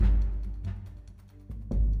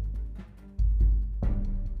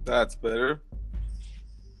That's better.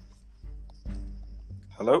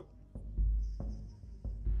 Hello?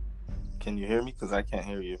 Can you hear me? Because I can't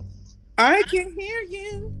hear you. I can hear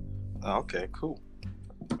you. Oh, okay, cool.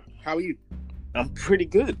 How are you? I'm pretty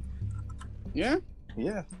good. Yeah?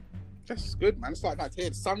 Yeah. That's good, man. It's like that here.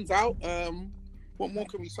 The sun's out. What more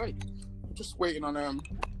can we say? I'm just waiting on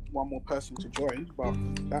one more person to join, but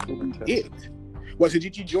that will be it. So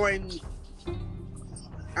did you join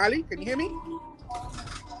Ali? Can you hear me?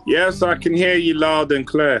 Yes, I can hear you loud and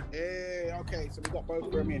clear. Yeah, okay, so we got both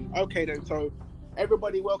of them in. Okay then, so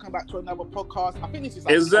everybody, welcome back to another podcast. I think this is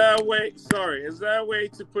like... Is there a way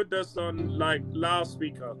to put this on like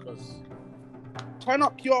loudspeaker? Because turn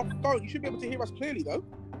up your phone. You should be able to hear us clearly though.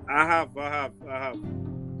 I have.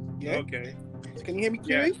 Yeah. Okay. So can you hear me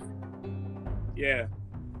clearly? Yeah.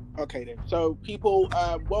 Okay then. So people,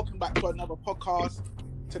 welcome back to another podcast.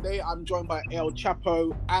 Today I'm joined by El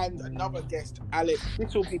Chapo and another guest, Alex.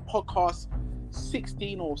 This will be podcast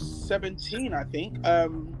 16 or 17, I think.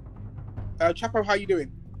 Chapo, how you doing?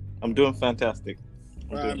 I'm doing fantastic.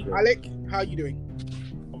 Alec, how you doing?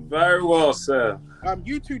 I'm very well, sir.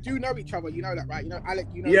 You two do know each other, you know that, right? You know Alec,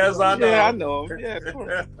 you know. Yes, I know. Yeah, I know him. Yeah, of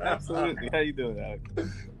course. Absolutely. How you doing, Alex?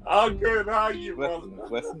 I'm good. How are you, brother?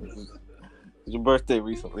 Blessings. It was your birthday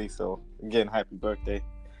recently, so again, happy birthday.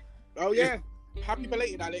 Oh yeah. Happy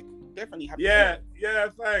belated, Alec. Definitely happy. Yeah,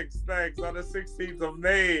 thanks. On the 16th of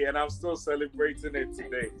May, and I'm still celebrating it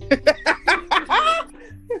today.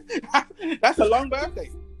 That's a long birthday.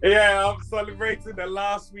 Yeah, I'm celebrating the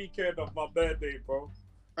last weekend of my birthday, bro.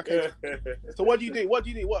 Okay. So what do you do? What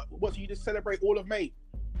do you just celebrate all of May?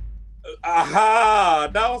 Aha!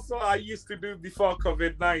 That was what I used to do before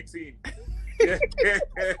COVID-19.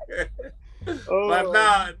 But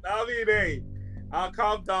nah, I mean, hey, I'll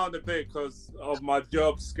calm down a bit because of my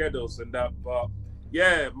job schedules and that. But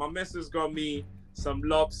yeah, my missus got me some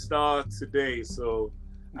lobster today, so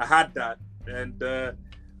I had that, and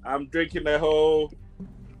I'm drinking a whole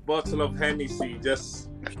bottle of Hennessy just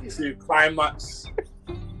to climax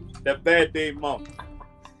the birthday month.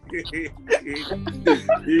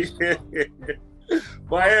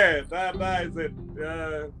 But yeah, that is it.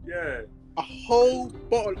 Yeah. A whole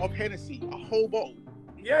bottle of Hennessy. A whole bottle.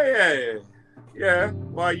 Yeah.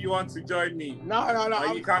 Why you want to join me? No.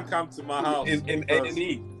 You can't come to my house In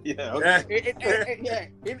A&E. Yeah. Okay.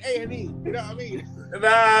 In A&E. You know what I mean?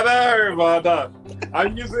 Nah, don't worry about that.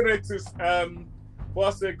 I'm using it to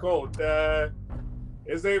what's it called?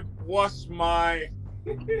 Is it wash my?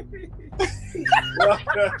 I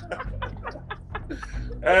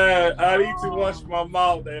need to wash my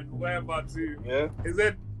mouth and whatever too. Yeah. Is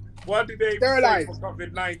it? What did they sterilize say for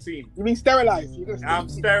COVID-19? You mean sterilize? I'm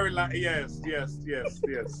sterilized. Yes. Yes.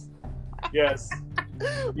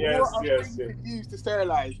 Used to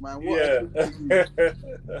sterilize, man.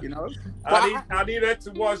 You know. I needed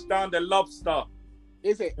to wash down the lobster.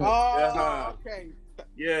 Is it? Oh, okay.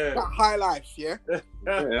 Yeah. That high life, yeah.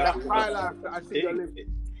 That high life that I see you're living.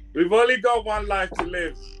 We've only got one life to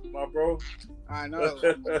live, my bro. I know.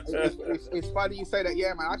 It's funny you say that,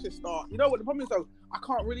 yeah, man. I should start. You know what the problem is though? I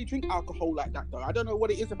can't really drink alcohol like that though. I don't know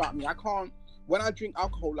what it is about me. I can't. When I drink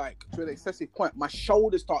alcohol like to an excessive point, my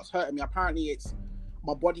shoulder starts hurting me. Apparently, it's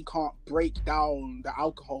my body can't break down the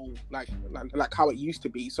alcohol like how it used to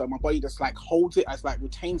be. So my body just like holds it as like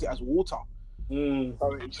retains it as water.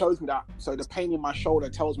 So it shows me that. So the pain in my shoulder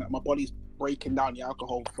tells me that my body's breaking down the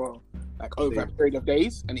alcohol for like over a period of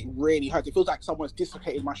days, and it really hurts. It feels like someone's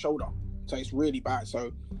dislocated my shoulder. So it's really bad.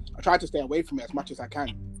 So I try to stay away from it as much as I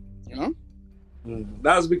can. You know.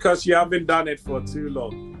 That's because you haven't done it for too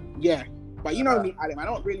long. Yeah, but you know me, Adam. I'm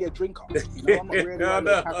not really a drinker. You know, I'm not really one of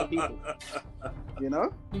those type of people. You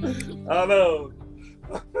know. I know.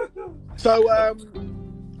 So I'd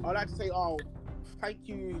like to say, thank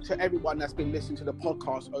you to everyone that's been listening to the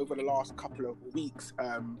podcast over the last couple of weeks.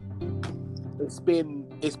 It's been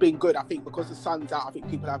good. I think because the sun's out, I think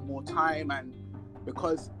people have more time, and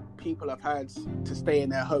because people have had to stay in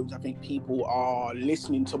their homes, I think people are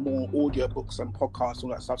listening to more audiobooks and podcasts,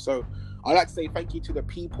 all that stuff. So I'd like to say thank you to the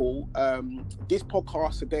people. This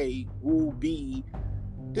podcast today will be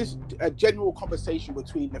a general conversation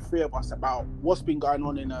between the three of us about what's been going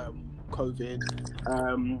on in COVID.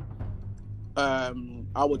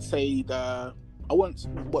 I would say the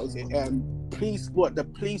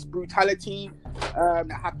police brutality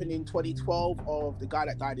that happened in 2012 of the guy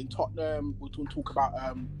that died in Tottenham. We'll talk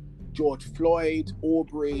about George Floyd,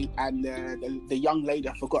 Aubrey, and the young lady.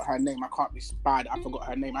 I forgot her name. I can't be bad. I forgot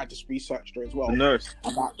her name. I just researched her as well. The nurse.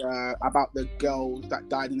 About the girls that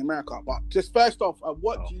died in America. But just first off,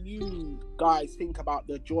 what do you guys think about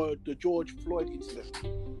the George Floyd incident?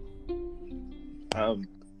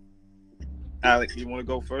 Alec, you want to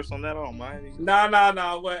go first on that? I don't mind. No.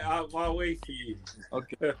 I'll wait for you.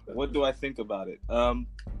 Okay. What do I think about it?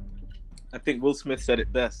 I think Will Smith said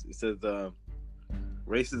it best. He says,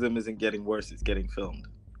 racism isn't getting worse, it's getting filmed.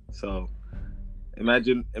 So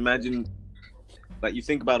imagine, like, you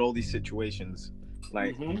think about all these situations,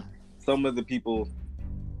 like some of the people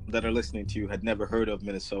that are listening to you had never heard of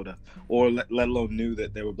Minnesota, or let alone knew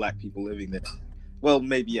that there were black people living there. Well,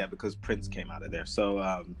 maybe, yeah, because Prince came out of there.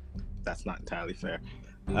 So that's not entirely fair.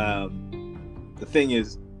 The thing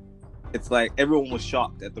is, it's like everyone was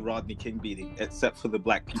shocked at the Rodney King beating, except for the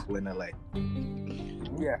black people in LA.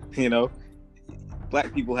 Yeah. You know,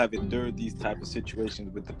 black people have endured these type of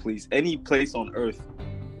situations with the police. Any place on earth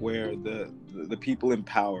where the people in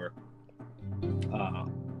power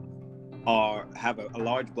have a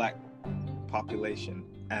large black population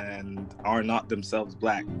and are not themselves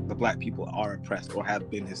black, the black people are oppressed or have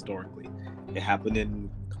been historically. It happened in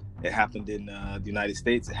the United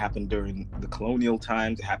States. It happened during the colonial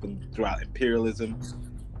times. It happened throughout imperialism.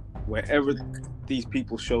 Wherever these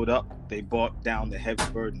people showed up, they brought down the heavy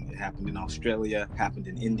burden. It happened in Australia. It happened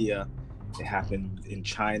in India. It happened in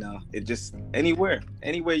China. It just anywhere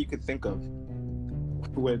you could think of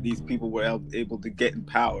where these people were able to get in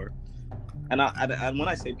power. And when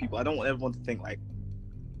I say people, I don't want everyone to think like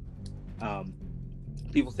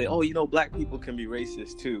people say, oh, you know, black people can be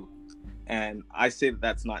racist too. And I say that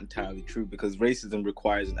that's not entirely true, because racism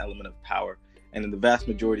requires an element of power, and in the vast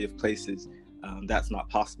majority of places, that's not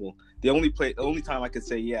possible. The only time I could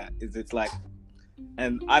say yeah is it's like,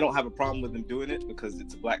 and I don't have a problem with them doing it because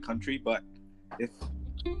it's a black country, but if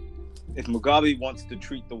Mugabe wants to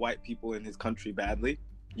treat the white people in his country badly,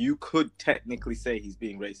 you could technically say he's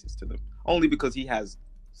being racist to them, only because he has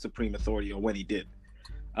supreme authority, or when he did.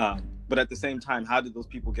 But at the same time, how did those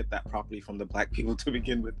people get that property from the black people to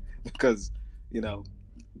begin with? Because, you know,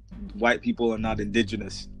 white people are not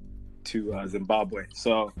indigenous to Zimbabwe.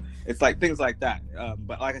 So it's like things like that.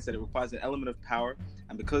 But like I said, it requires an element of power.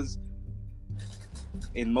 And because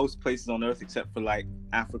in most places on earth, except for like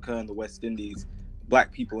Africa and the West Indies,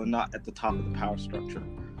 black people are not at the top of the power structure.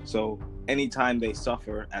 So anytime they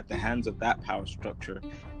suffer at the hands of that power structure,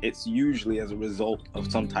 it's usually as a result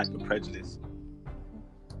of some type of prejudice.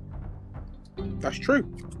 That's true.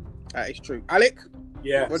 That is true. Alec?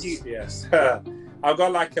 Yes, yes. I've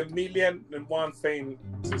got like 1,000,001 thing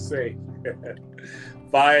to say.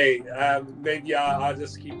 But maybe I'll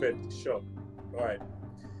just keep it short. All right.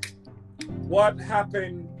 What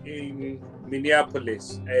happened in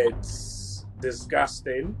Minneapolis? It's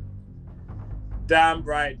disgusting. Damn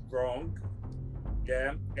right wrong.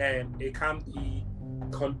 Yeah. And it can't be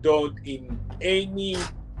condoned in any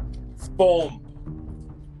form.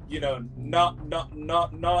 You know, not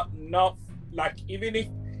like, even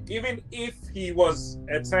if he was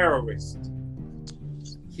a terrorist,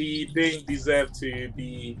 he didn't deserve to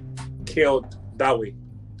be killed that way,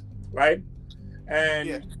 right?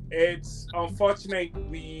 And it's unfortunate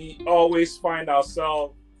we always find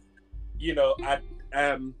ourselves, you know, at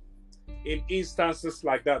in instances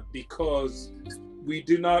like that, because we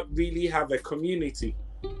do not really have a community,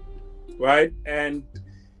 right? And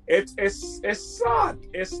it's sad.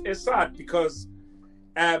 It's sad because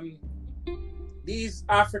these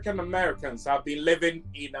African Americans have been living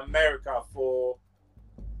in America for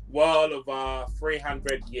well over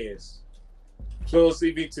 300 years, close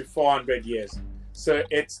even to 400 years. So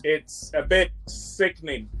it's a bit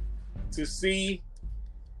sickening to see,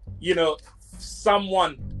 you know,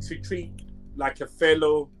 someone to treat like a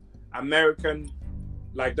fellow American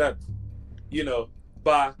like that, you know.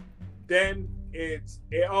 But then it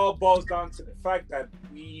all boils down to the fact that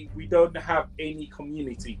we don't have any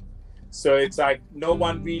community. So it's like no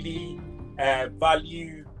one really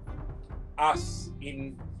value us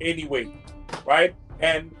in any way, right?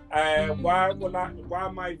 And why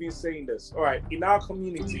am I even saying this? All right, in our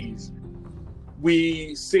communities,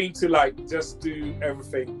 we seem to like just do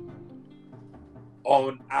everything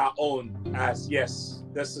on our own, as yes,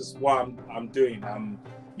 this is what I'm doing.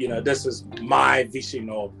 You know, this is my vision,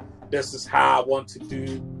 or this is how I want to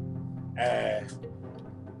do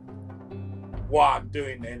what I'm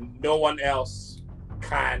doing, and no one else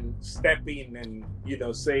can step in and, you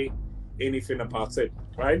know, say anything about it,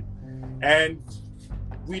 right? And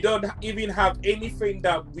we don't even have anything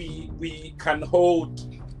that we can hold,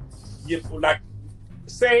 you know, like,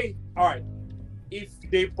 say, all right, if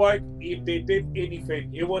they did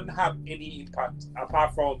anything, it wouldn't have any impact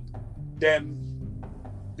apart from them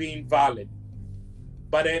being violent.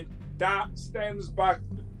 But then that stems back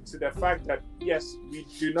to the fact that yes, we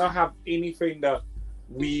do not have anything that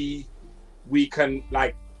we can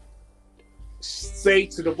like say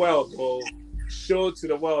to the world, or show to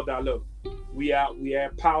the world that look, we are a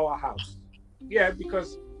powerhouse. Yeah,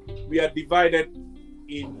 because we are divided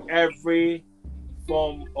in every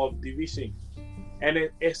form of division, and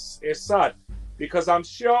it's sad because I'm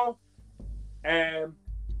sure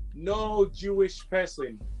no Jewish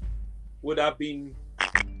person would have been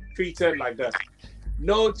treated like that.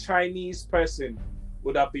 No Chinese person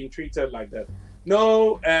would have been treated like that.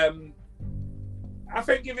 No, I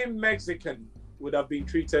think even Mexican would have been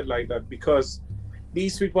treated like that because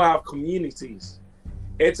these people have communities.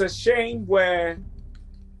 It's a shame where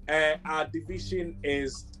our division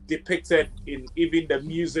is depicted in even the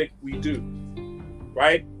music we do,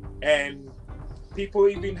 right? And people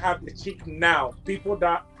even have the cheek now. People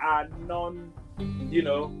that are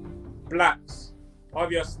blacks,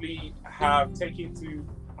 obviously have taken to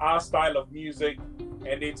our style of music,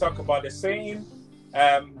 and they talk about the same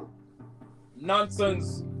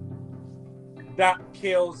nonsense that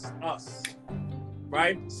kills us,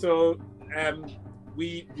 right? So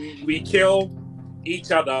we kill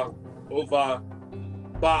each other over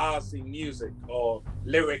bars in music or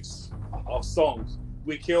lyrics of songs.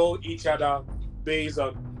 We kill each other based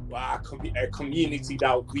on a community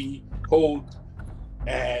that we hold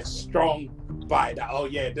strong by.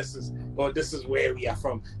 That this is where we are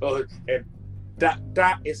from. And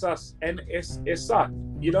that is us, and it's sad,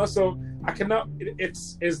 So I cannot.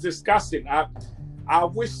 It's disgusting. I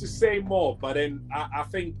wish to say more, but then I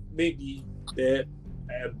think maybe a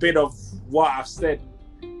bit of what I've said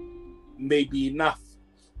may be enough.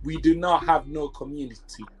 We do not have no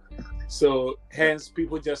community, so hence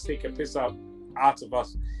people just take a piss out of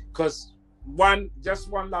us. Because one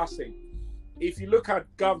last thing, if you look at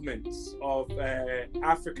governments of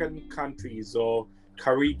African countries or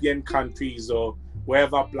Caribbean countries or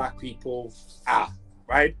wherever black people are,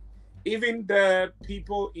 right? Even the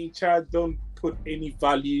people in charge don't put any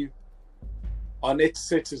value on its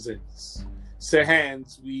citizens. So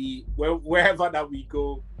hence, wherever that we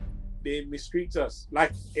go, they mistreat us.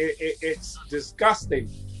 Like it's disgusting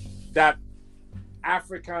that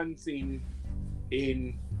Africans in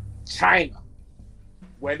China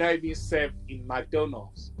were not even served in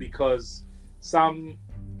McDonald's because some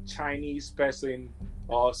Chinese person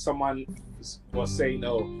or someone was saying,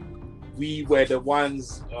 "Oh, we were the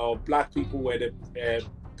ones, black people were the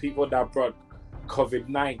people that brought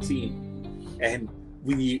COVID-19, and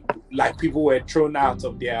people were thrown out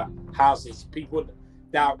of their houses. People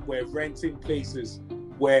that were renting places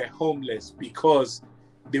were homeless because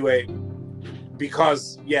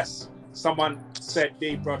yes, someone said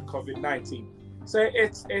they brought COVID-19. So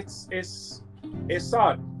it's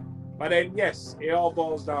sad. But then yes, it all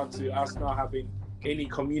boils down to us not having any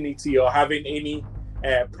community or having any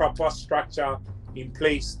proper structure in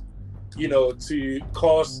place, to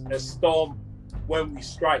cause a storm when we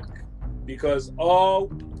strike. Because all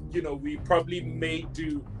we probably may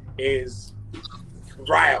do is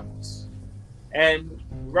riot, and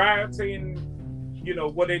rioting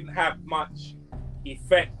wouldn't have much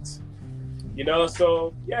effect,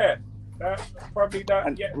 so yeah, that's probably that.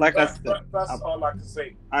 And yeah, like that's all I can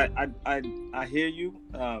say. I hear you.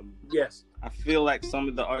 Yes, I feel like some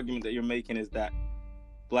of the argument that you're making is that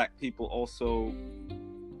black people also,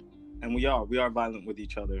 and we are violent with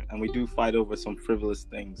each other, and we do fight over some frivolous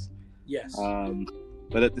things. Yes.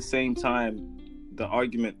 But at the same time, the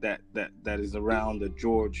argument that is around the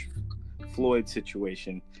George Floyd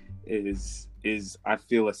situation is I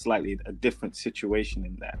feel a different situation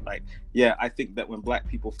in that. Like, yeah, I think that when black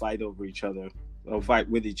people fight over each other or fight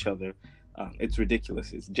with each other, it's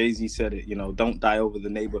ridiculous. Jay-Z said it, don't die over the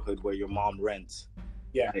neighborhood where your mom rents.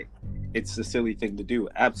 Yeah. Like, it's a silly thing to do.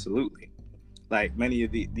 Absolutely. Like many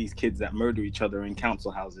of these kids that murder each other in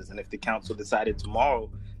council houses, and if the council decided tomorrow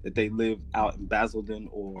that they live out in Basildon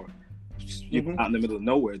or out in the middle of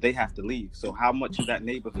nowhere, they have to leave. So how much of that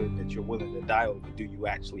neighborhood that you're willing to die over do you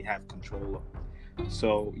actually have control of?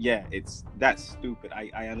 So yeah, that's stupid.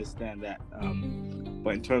 I understand that.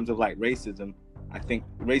 But in terms of like racism, I think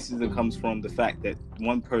racism comes from the fact that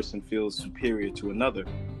one person feels superior to another,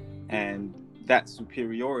 and that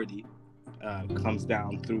superiority comes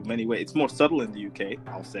down through many ways. It's more subtle in the UK,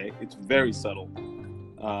 I'll say. It's very subtle.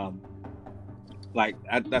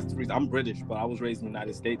 That's the reason I'm British, but I was raised in the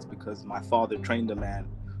United States because my father trained a man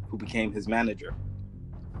who became his manager.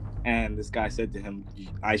 And this guy said to him,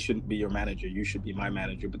 I shouldn't be your manager, you should be my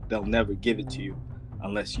manager, but they'll never give it to you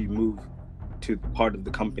unless you move to the part of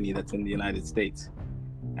the company that's in the United States.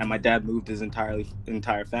 And my dad moved his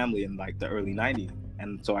entire family in like the early 90s.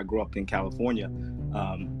 And so I grew up in California.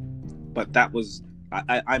 But that was,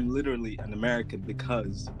 I'm literally an American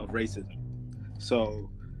because of racism. So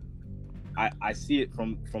I see it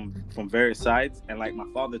from various sides, and like my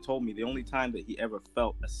father told me, the only time that he ever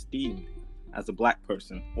felt esteemed as a black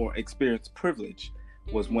person or experienced privilege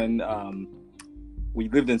was when we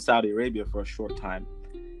lived in Saudi Arabia for a short time,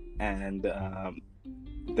 and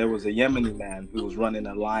there was a Yemeni man who was running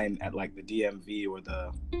a line at like the DMV or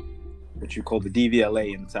the what you call the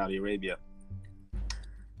DVLA in Saudi Arabia,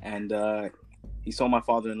 and he saw my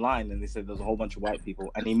father in line, and they said there's a whole bunch of white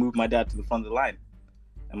people, and he moved my dad to the front of the line.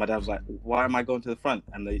 And my dad was like, why am I going to the front?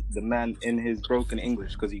 And the man in his broken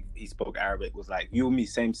English, because he spoke Arabic, was like, you and me,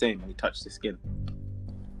 same. And he touched his skin.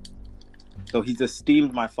 So he's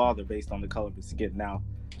esteemed my father based on the color of his skin. Now,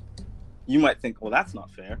 you might think, well, that's not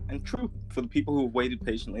fair. And true, for the people who waited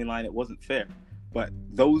patiently in line, it wasn't fair. But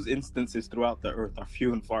those instances throughout the earth are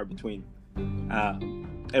few and far between.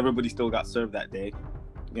 Everybody still got served that day,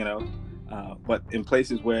 you know. But in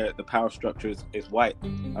places where the power structure is white,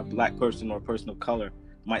 a black person or a person of color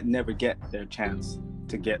might never get their chance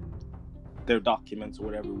to get their documents or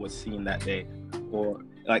whatever was seen that day, or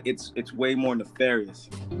like it's way more nefarious,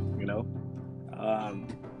 you know,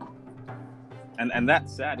 and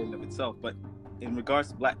that's sad in of itself. But in regards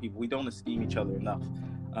to black people, we don't esteem each other enough.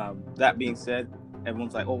 That being said,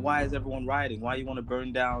 everyone's like, oh, why is everyone rioting? Why you want to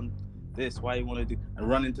burn down this? Why you want to do and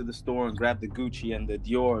run into the store and grab the Gucci and the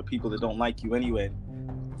Dior, people that don't like you anyway?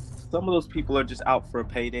 Some of those people are just out for a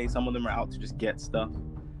payday. Some of them are out to just get stuff.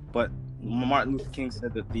 But Martin Luther King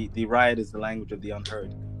said that the riot is the language of the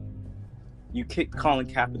unheard. You kicked Colin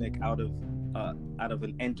Kaepernick out of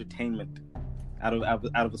an entertainment, out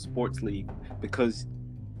of a sports league, because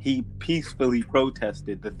he peacefully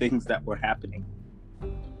protested the things that were happening.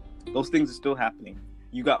 Those things are still happening.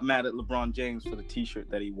 You got mad at LeBron James for the T-shirt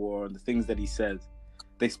that he wore and the things that he says.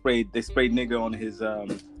 They sprayed nigger on his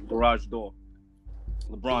garage door.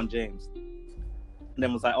 LeBron James. And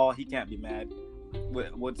then was like, oh, he can't be mad.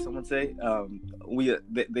 What did someone say?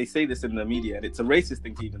 They say this in the media, and it's a racist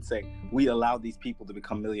thing to even say. We allowed these people to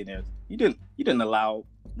become millionaires. You didn't allow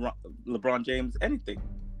LeBron James anything.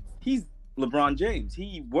 He's LeBron James.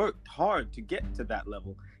 He worked hard to get to that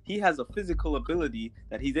level. He has a physical ability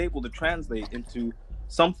that he's able to translate into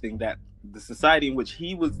something that the society in which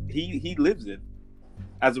he lives in,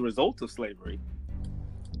 as a result of slavery,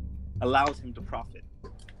 allows him to profit.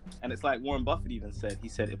 And it's like Warren Buffett even said. He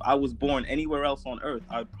said, if I was born anywhere else on earth,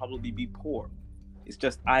 I would probably be poor. It's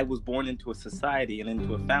just I was born into a society and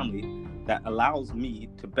into a family that allows me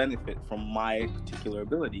to benefit from my particular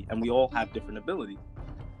ability. And we all have different abilities.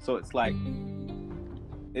 So it's like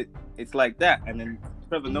it's like that. And then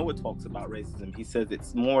Trevor Noah talks about racism. He says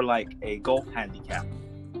it's more like a golf handicap.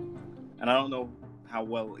 And I don't know how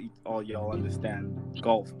well all y'all understand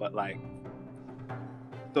golf, but like,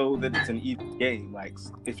 so that it's an even game. Like,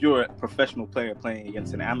 if you're a professional player playing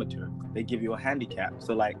against an amateur, they give you a handicap.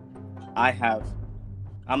 So like,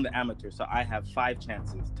 I'm the amateur, so I have 5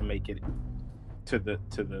 chances to make it to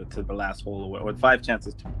the last hole, or 5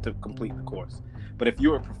 chances to complete the course. But if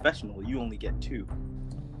you're a professional, you only get 2.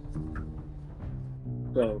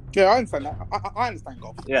 So yeah, I understand that. I understand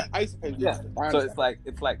golf. Yeah, I used to play. Yeah, so it's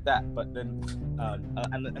like that. But then,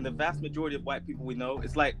 and the vast majority of white people we know,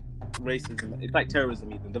 it's like racism. It's like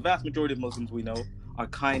terrorism. Even the vast majority of Muslims we know are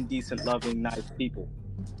kind, decent, loving, nice people.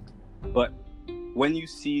 But when you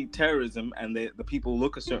see terrorism and the people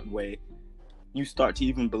look a certain way, you start to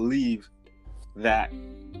even believe that,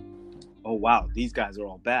 oh wow, these guys are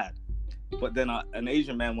all bad. But then an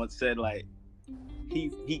Asian man once said, like,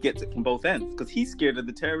 he gets it from both ends, because he's scared of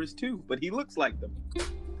the terrorists too, but he looks like them.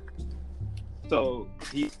 So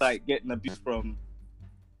he's like getting abuse from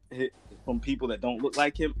people that don't look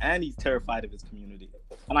like him, and he's terrified of his community.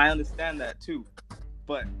 And I understand that too.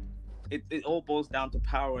 But it all boils down to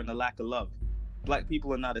power and a lack of love. Black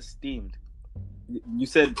people are not esteemed. You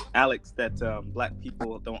said, Alex, that black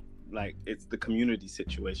people don't, like, it's the community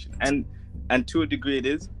situation. And to a degree it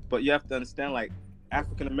is, but you have to understand, like,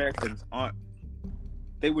 African Americans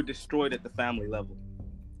they were destroyed at the family level.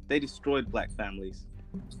 They destroyed black families.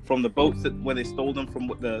 From the boats when they stole them from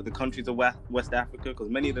the countries of West Africa, because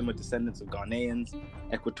many of them are descendants of Ghanaians,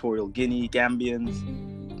 Equatorial Guinea,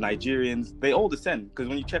 Gambians, Nigerians. They all descend, because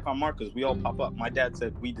when you check our markers, we all pop up. My dad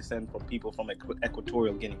said we descend from people from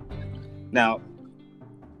Equatorial Guinea. Now,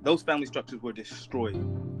 those family structures were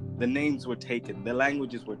destroyed. The names were taken. The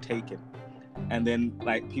languages were taken. And then,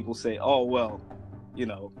 like, people say, oh, well, you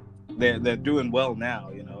know, they're doing well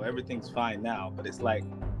now, you know, everything's fine now. But it's like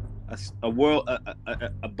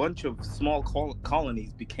a bunch of small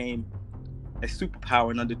colonies became a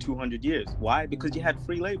superpower in under 200 years. Why? Because you had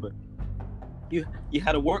free labor. You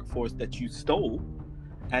had a workforce that you stole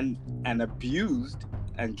and abused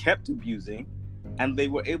and kept abusing, and they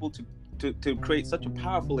were able to to create such a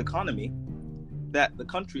powerful economy that the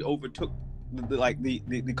country overtook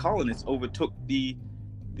the colonists overtook the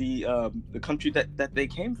country that they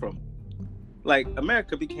came from. Like,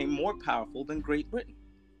 America became more powerful than Great Britain,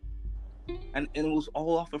 and it was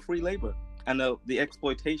all off of free labor and the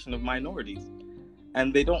exploitation of minorities,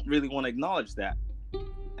 and they don't really want to acknowledge that.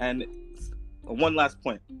 And one last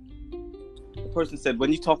point, the person said,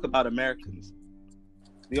 when you talk about Americans,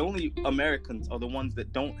 the only Americans are the ones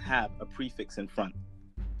that don't have a prefix in front.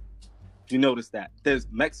 You notice that there's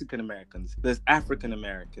Mexican Americans, there's African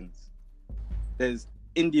Americans, there's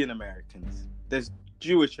Indian Americans, there's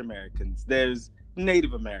Jewish Americans, there's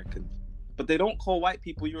Native Americans, but they don't call white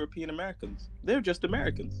people European Americans. They're just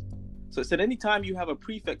Americans. So it said anytime you have a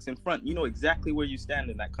prefix in front, you know exactly where you stand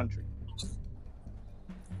in that country.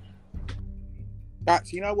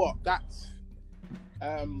 That's, you know what, that's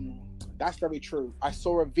very true. I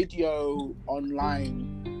saw a video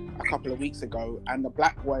online a couple of weeks ago, and the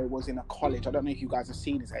black boy was in a college. I don't know if you guys have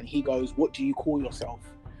seen this, and he goes, "What do you call yourself?"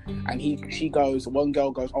 And she goes, one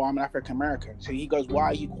girl goes, "Oh, I'm an African American." So he goes, "Why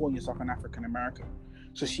are you calling yourself an African American?"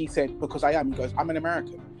 So she said, "Because I am." He goes, "I'm an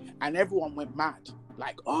American." And everyone went mad,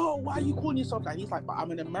 like, "Oh, why are you calling yourself that?" And he's like, "But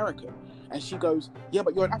I'm an American." And she goes, "Yeah,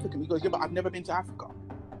 but you're an African." He goes, "Yeah, but I've never been to Africa."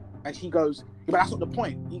 And she goes, "Yeah, but that's not the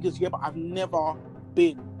point." He goes, "Yeah, but I've never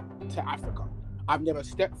been to Africa. I've never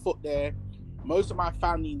stepped foot there. Most of my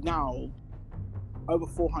family now, over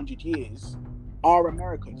 400 years, are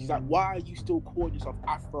Americans." He's like, "Why are you still calling yourself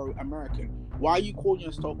Afro-American? Why are you calling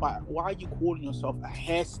yourself a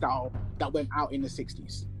hairstyle that went out in the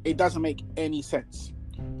 60s? It doesn't make any sense."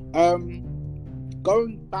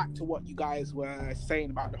 Going back to what you guys were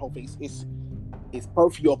saying about the whole thing, it's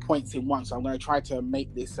both your points in one. So I'm going to try to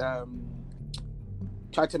make this.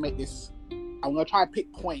 I'm going to try to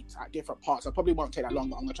pick points at different parts. I probably won't take that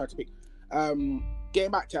long, but I'm going to try to pick.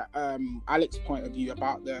 Getting back to Alex's point of view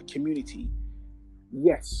about the community.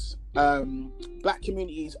 Yes, black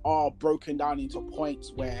communities are broken down into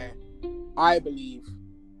points where I believe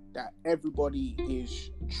that everybody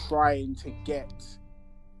is trying to get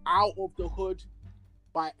out of the hood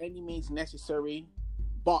by any means necessary,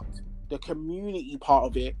 but the community part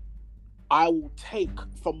of it, I will take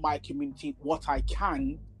from my community what I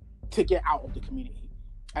can to get out of the community,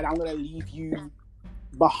 and I'm going to leave you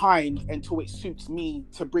behind until it suits me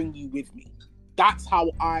to bring you with me. That's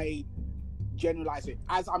how I generalize it.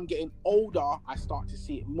 As I'm getting older, I start to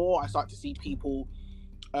see it more. I start to see people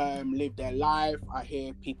live their life. I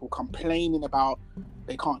hear people complaining about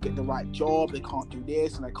they can't get the right job, they can't do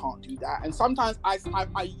this and they can't do that. And sometimes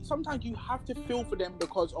sometimes you have to feel for them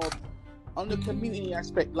because of, on the community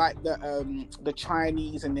aspect, like the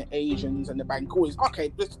Chinese and the Asians and the Bengalis.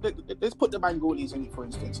 Okay, let's put the Bengalis in it, for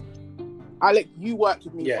instance. Alec, you worked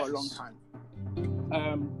with me for a long time.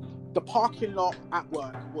 The parking lot at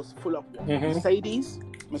work was full of Mercedes,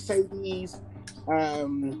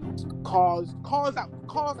 cars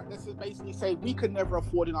that this is basically say we could never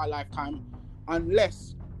afford in our lifetime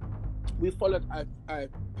unless we followed a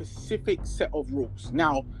specific set of rules.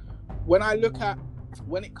 Now, when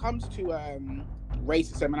it comes to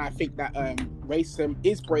racism, and I think that racism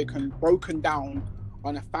is broken down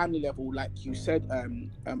on a family level, like you said,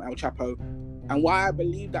 El Chapo, and why I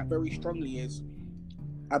believe that very strongly is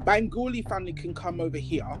a Bengali family can come over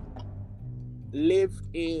here, live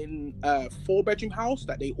in a 4-bedroom house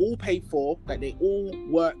that they all pay for, that they all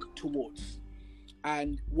work towards.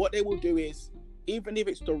 And what they will do is, even if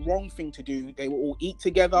it's the wrong thing to do, they will all eat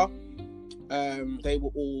together. They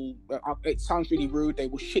will all, it sounds really rude, they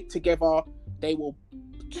will shit together.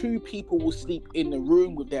 Two people will sleep in the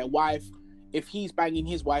room with their wife. If he's banging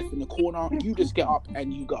his wife in the corner, you just get up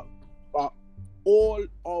and you go. But all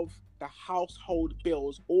of the household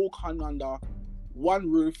bills all come under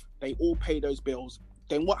one roof. They all pay those bills.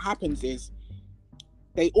 Then what happens is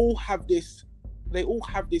they all have this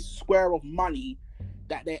square of money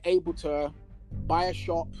that they're able to buy a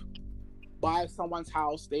shop, buy someone's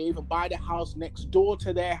house. They even buy the house next door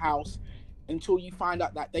to their house, until you find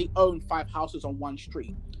out that they own 5 houses on one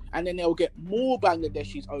street. And then they'll get more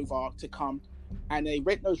Bangladeshis over to come, and they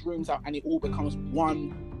rent those rooms out, and it all becomes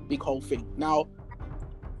one big whole thing. Now,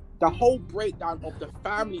 the whole breakdown of the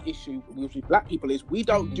family issue with black people is we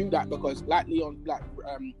don't do that because, like El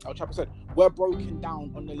Chapo said, we're broken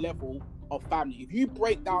down on the level of family. If you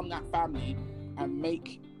break down that family and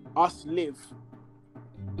make us live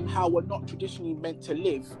how we're not traditionally meant to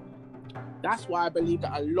live, that's why I believe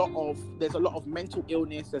that there's a lot of mental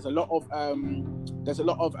illness, there's a lot of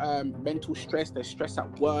mental stress, there's stress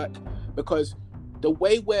at work, because the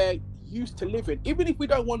way we're used to living, even if we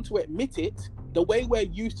don't want to admit it, the way we're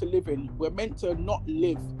used to living, we're meant to not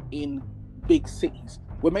live in big cities.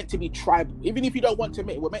 We're meant to be tribal. Even if you don't want to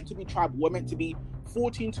admit it, we're meant to be tribal. We're meant to be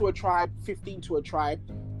 14 to a tribe, 15 to a tribe.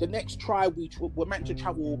 The next tribe, we're meant to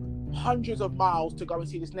travel hundreds of miles to go and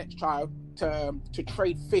see this next tribe, to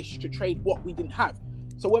trade fish, to trade what we didn't have.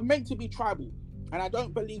 So we're meant to be tribal. And I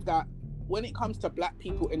don't believe that when it comes to black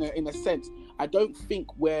people in a sense, I don't think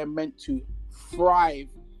we're meant to thrive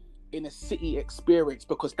in a city experience,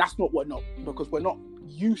 because because we're not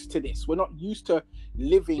used to this. We're not used to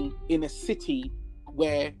living in a city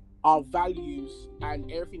where our values and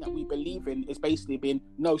everything that we believe in is basically been,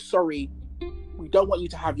 no, sorry, we don't want you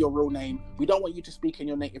to have your real name. We don't want you to speak in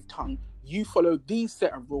your native tongue. You follow these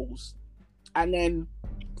set of rules. And then,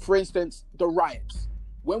 for instance, the riots.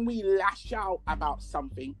 When we lash out about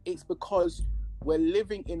something, it's because we're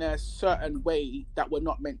living in a certain way that we're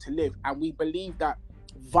not meant to live. And we believe that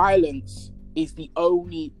violence is the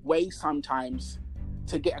only way sometimes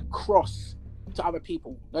to get across to other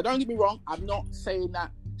people. Now, don't get me wrong, I'm not saying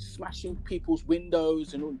that smashing people's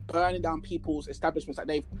windows and burning down people's establishments that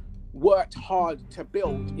they've worked hard to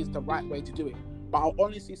build is the right way to do it. But I'll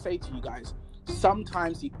honestly say to you guys,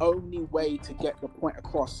 sometimes the only way to get the point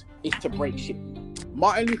across is to break shit.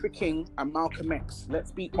 Martin Luther King and Malcolm X,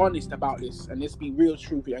 let's be honest about this, and let's be real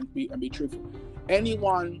truthful and be truthful.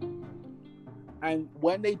 Anyone, and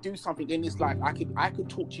when they do something in this life, I could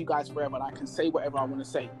talk to you guys forever and I can say whatever I want to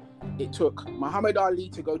say. It took Muhammad Ali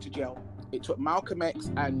to go to jail. It took Malcolm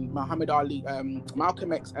X and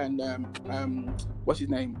what's his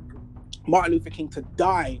name? Martin Luther King to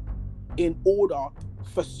die in order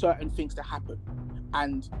for certain things to happen.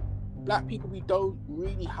 And black people, we don't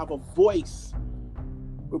really have a voice.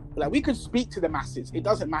 Like, we can speak to the masses, it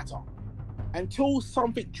doesn't matter. Until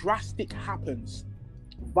something drastic happens,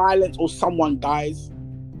 violence or someone dies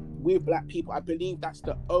with black people, I believe that's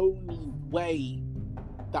the only way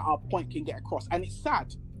that our point can get across. And it's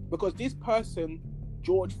sad because this person,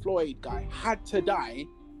 George Floyd guy, had to die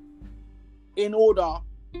in order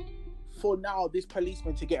for now this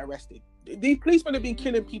policeman to get arrested. These policemen have been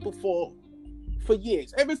killing people for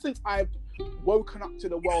years. Ever since I've woken up to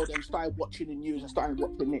the world and started watching the news and started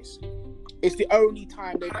watching this, it's the only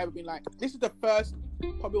time they've ever been like, this is the first,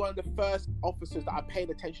 probably one of the first officers that I paid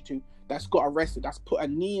attention to that's got arrested, that's put a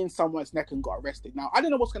knee in someone's neck and got arrested. Now, I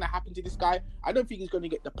don't know what's going to happen to this guy. I don't think he's going to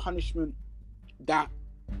get the punishment that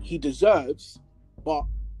he deserves, but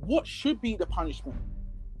what should be the punishment?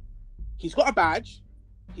 He's got a badge,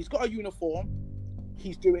 he's got a uniform,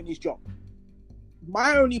 he's doing his job.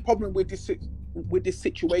 My only problem with this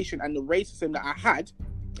situation and the racism that I had,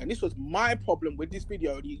 and this was my problem with this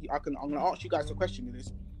video, I'm going to ask you guys a question in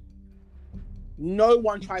this. No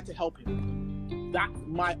one tried to help him. That's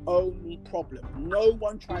my only problem. No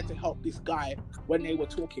one tried to help this guy when they were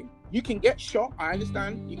talking. You can get shot, I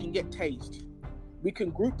understand. You can get tased. We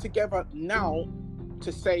can group together now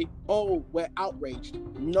to say, oh, we're outraged.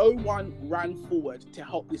 No one ran forward to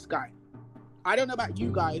help this guy. I don't know about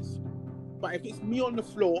you guys, but if it's me on the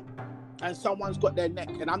floor and someone's got their neck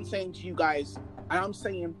and I'm saying to you guys, and I'm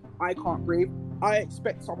saying I can't breathe, I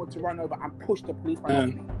expect someone to run over and push the policeman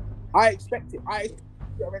off me. I expect it. I expect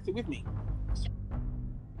to get arrested with me.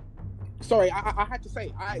 Sorry, I had to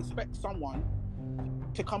say, I expect someone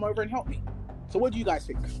to come over and help me. So what do you guys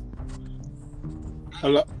think?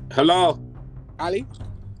 Hello? Ali?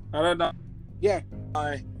 I don't know. Yeah.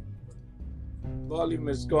 My volume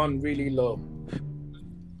has gone really low.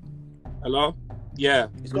 Hello? Yeah.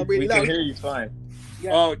 It's gone really low. We can hear you fine.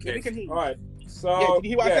 Yeah. Oh, okay. We can hear you. All right. So, yeah, did you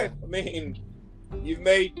hear what I said? I mean, you've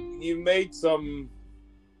made some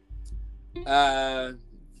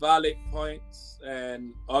valid points,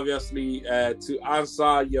 and obviously to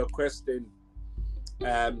answer your question,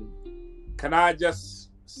 can I just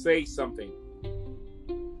say something?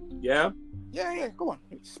 Yeah? Yeah, go on.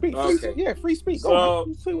 Speak. Okay. Free speak. So, go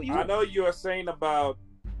on. Say what you I want. know you were saying about,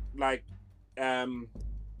 like,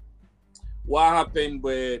 what happened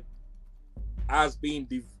with us being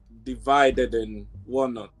divided and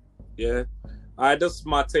whatnot. Yeah? That's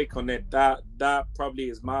my take on it. That probably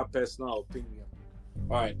is my personal opinion.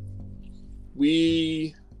 All right.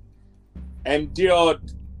 We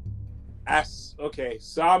endured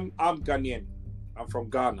so I'm Ghanaian. I'm from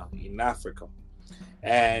Ghana in Africa.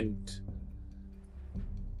 And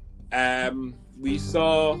we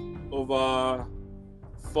saw over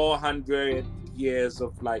 400 years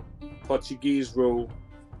of like Portuguese rule,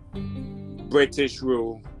 British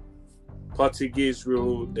rule, Portuguese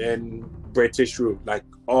rule, then British rule, like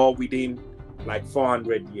all within like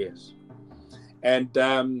 400 years. And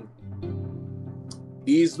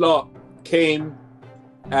these lot came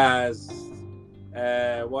as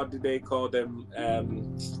what do they call them?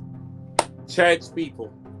 Church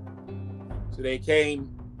people. So they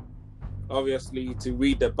came, obviously, to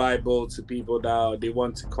read the Bible to people that they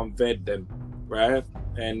want to convert them, right?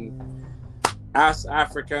 And as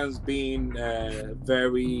Africans being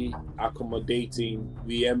very accommodating,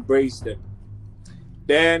 we embraced them.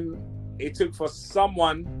 Then it took for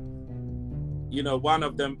someone, one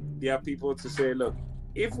of them, their people, to say, look,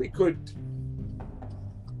 if we could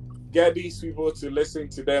get these people to listen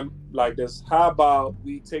to them like this, how about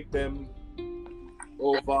we take them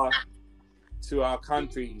over to our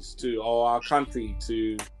countries, or our country,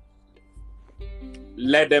 to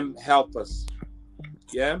let them help us?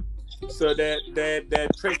 Yeah. So their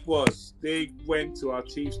trick was, they went to our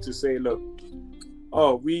chiefs to say, look,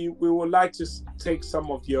 we would like to take some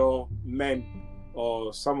of your men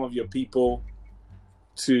or some of your people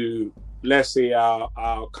to, let's say,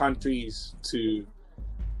 our countries, to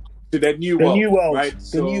the new world, right?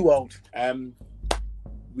 The new world.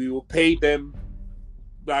 We will pay them,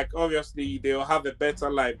 like, obviously they'll have a better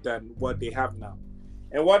life than what they have now.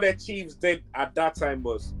 And what the chiefs did at that time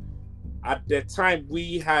was, at the time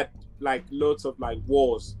we had like loads of like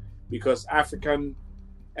wars, because Africa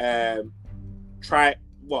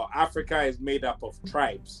is made up of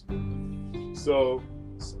tribes. So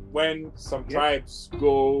when some tribes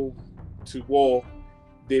go to war,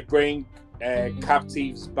 they bring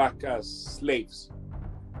captives back as slaves.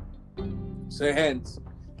 So hence,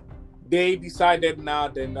 they decided now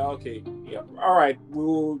then, okay, yeah, all right,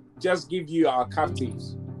 we'll just give you our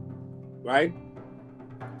captives, right,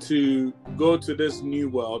 to go to this new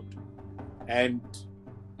world, and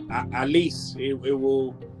at least it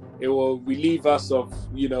will relieve us of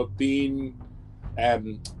being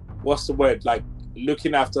what's the word, like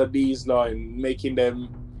looking after these law and making them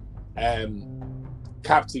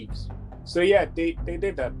captives. So yeah, they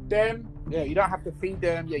did that. Then you don't have to feed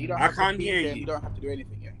them. Yeah, you don't. I can't hear you. You don't have to do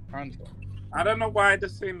anything. Yeah, I understand. I don't know why the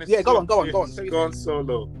thing is. Yeah, go on. Gone so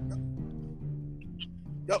low.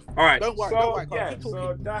 Yep. All right. Don't worry.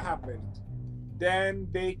 So that happened. Then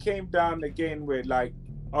they came down again with, like,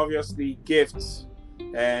 obviously gifts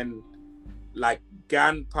and like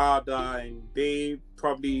gunpowder, and they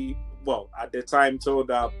probably, at the time, told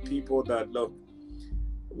our people that, look,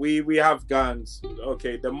 we have guns.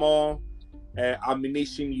 Okay, the more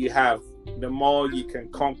ammunition you have, the more you can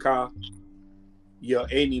conquer your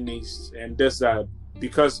enemies, and this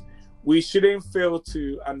because we shouldn't fail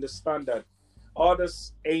to understand that all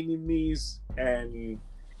these enemies and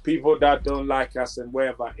people that don't like us and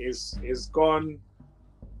wherever is gone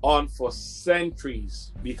on for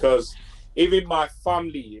centuries. Because even my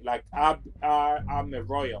family, like I'm a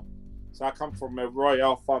royal, so I come from a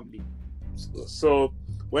royal family. So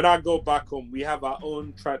when I go back home, we have our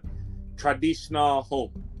own traditional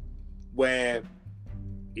home, where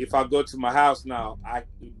if I go to my house now,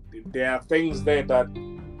 there are things there that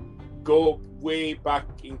go way back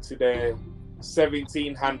into the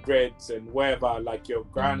 1700s and wherever, like your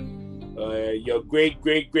great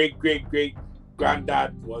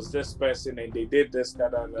granddad was this person and they did this,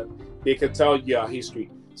 that, and they can tell you our history.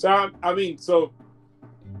 So I mean, so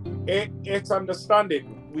it's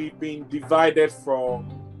understanding we've been divided or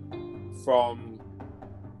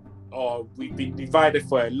we've been divided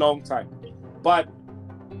for a long time, but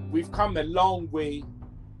we've come a long way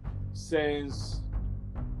since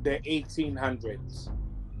the 1800s,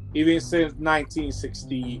 even since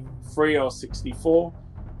 1963 or 64,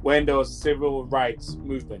 when there was civil rights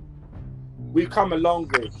movement. We've come a long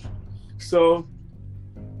way. So,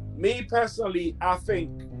 me personally, I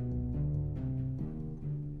think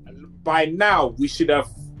by now we should have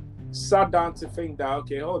sat down to think that,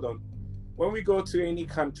 okay, hold on. When we go to any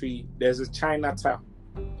country, there's a Chinatown,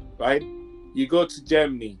 right? You go to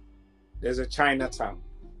Germany, there's a Chinatown.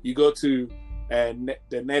 You go to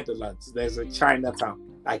the Netherlands, there's a Chinatown.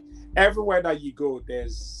 Like everywhere that you go,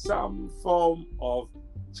 there's some form of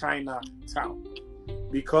Chinatown,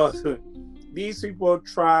 because these people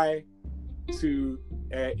try to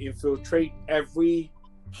infiltrate every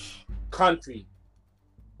country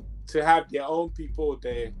to have their own people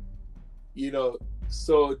there,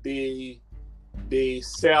 so they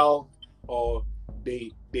sell, or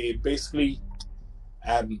they basically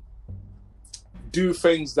do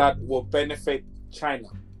things that will benefit China.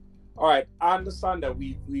 All right, I understand that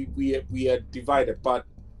we are divided, but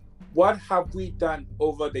what have we done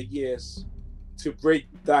over the years to break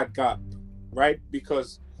that gap, right?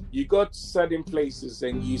 Because you go to certain places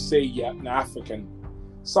and you say you're an African.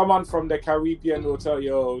 Someone from the Caribbean will tell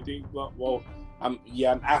you,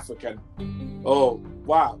 you're an African. Oh,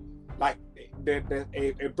 wow. Like,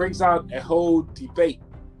 it brings out a whole debate.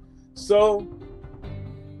 So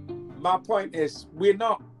my point is, we're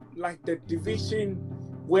not like the division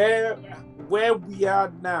where we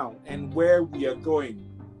are now and where we are going.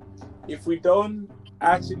 If we don't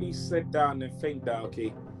actually sit down and think that,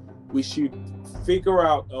 okay, we should figure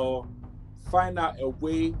out or find out a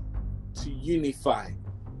way to unify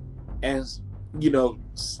and,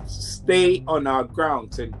 stay on our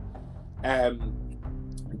ground and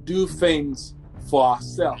do things for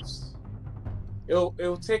ourselves. It'll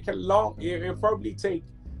probably take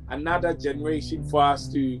another generation for us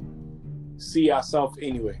to see ourselves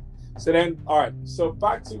anyway. So then, all right, so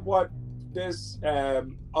back to what this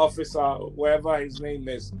officer, whatever his name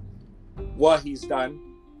is, what he's done.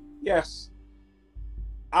 Yes,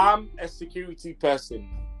 I'm a security person.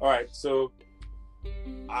 All right, so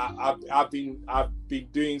I've been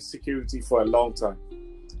doing security for a long time,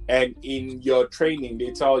 and in your training,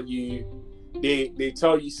 they tell you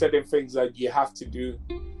certain things that you have to do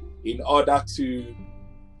in order to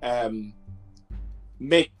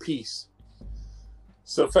make peace.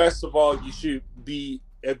 So first of all, you should be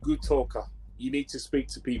a good talker. You need to speak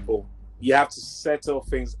to people. You have to settle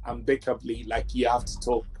things amicably, like you have to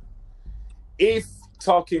talk. If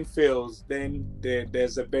talking fails, then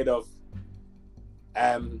there's a bit of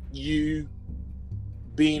you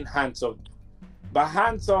being hands-on. But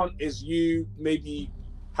hands-on is you maybe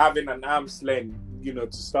having an arm's length,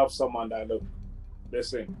 to stop someone that, look,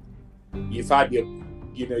 listen, you've had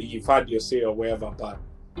your say or whatever, but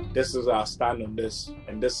this is our stand on this,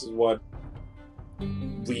 and this is what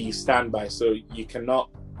we stand by. So you cannot,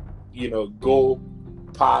 go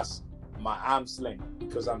past my arm's length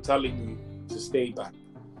because I'm telling you to stay back.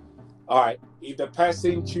 All right. If the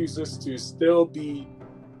person chooses to still be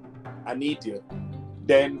an idiot,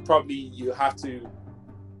 then probably you have to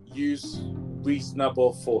use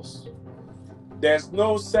reasonable force. There's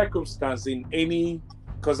no circumstance in any,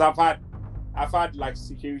 because I've had like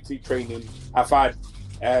security training. I've had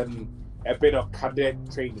a bit of cadet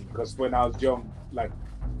training because when I was young, like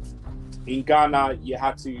in Ghana, you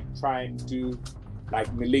had to try and do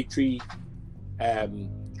like military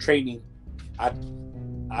training at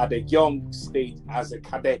a young stage as a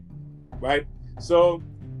cadet, right? So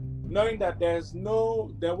knowing that there isn't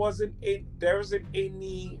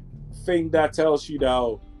anything that tells you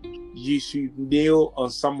that you should kneel on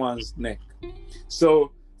someone's neck.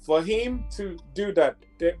 So for him to do that,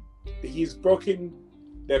 he's broken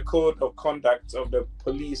the code of conduct of the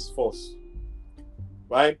police force,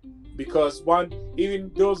 right? Because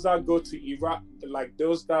even those that go to Iraq, like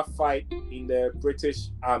those that fight in the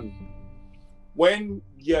British Army, when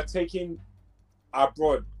you're taken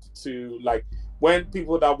abroad to, like, when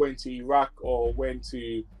people that went to Iraq or went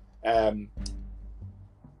to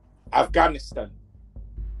Afghanistan,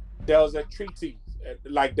 there was a treaty,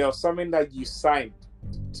 like there was something that you signed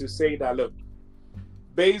to say that, look,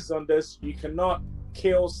 based on this, you cannot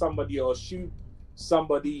kill somebody or shoot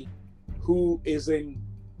somebody who isn't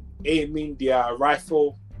aiming their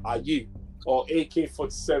rifle at you, or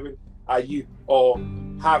AK-47 at you, or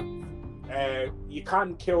have you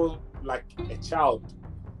can't kill like a child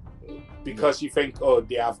because you think, oh,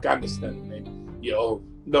 they're Afghanistan, and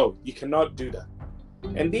no, you cannot do that.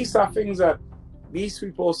 And these are things that these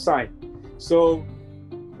people sign. So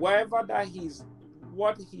whatever that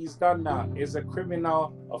what he's done now is a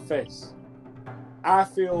criminal offense. I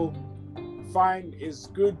feel fine. It's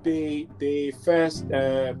good they first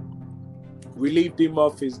relieved him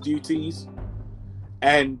of his duties,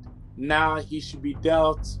 and now he should be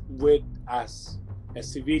dealt with as a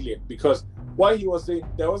civilian, because what he was doing,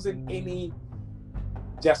 there wasn't any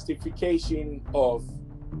justification of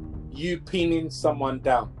you pinning someone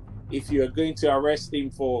down if you're going to arrest him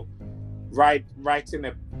for writing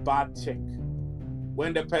a bad check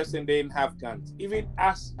when the person didn't have guns. Even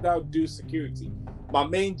us that do security, my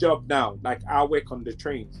main job now, like I work on the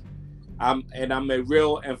trains, and I'm a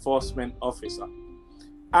real enforcement officer.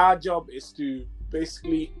 Our job is to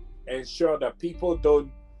basically ensure that people don't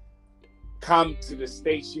come to the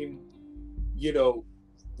station,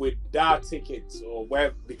 with dark tickets or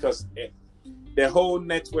where, because the whole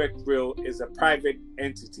network rail is a private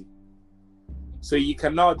entity. So you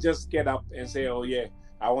cannot just get up and say, oh yeah,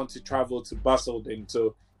 I want to travel to Basildon,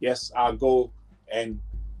 so yes, I'll go and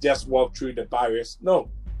just walk through the barriers. No,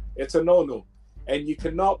 it's a no-no. And you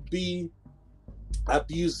cannot be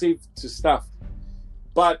abusive to staff.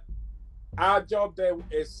 But our job there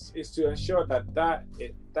is to ensure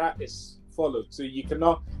that is followed. So you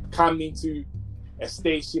cannot come into a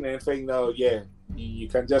station and think, no, yeah, you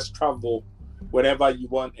can just travel wherever you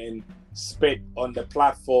want and spit on the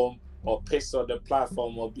platform or piss on the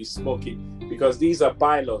platform or be smoking, because these are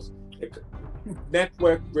bylaws. The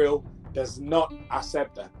network rail does not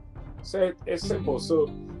accept that. So it's simple.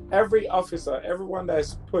 So every officer, everyone that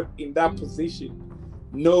is put in that position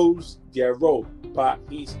knows their role, but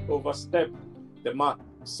he's overstepped the mark.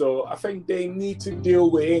 So I think they need to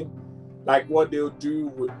deal with him like what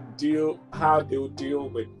how they'll deal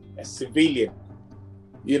with a civilian,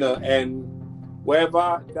 and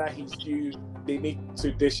wherever that he's due, they need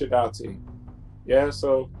to dish it out to him. Yeah,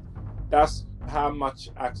 so that's how much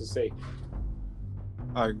I have to say.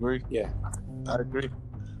 I agree. Yeah, I agree.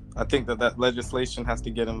 I think that legislation has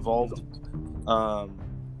to get involved.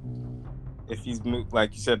 If he's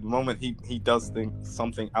like you said, the moment he does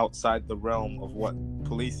something outside the realm of what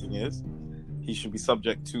policing is, he should be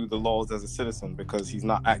subject to the laws as a citizen, because he's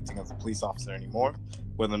not acting as a police officer anymore.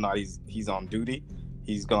 Whether or not he's on duty,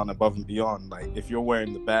 he's gone above and beyond. Like if you're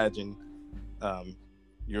wearing the badge and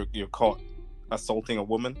you're caught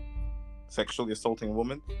sexually assaulting a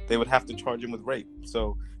woman, they would have to charge him with rape.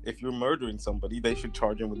 So if you're murdering somebody, they should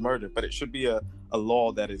charge him with murder. But it should be a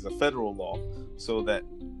law that is a federal law, so that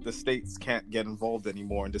the states can't get involved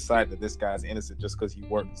anymore and decide that this guy's innocent just because he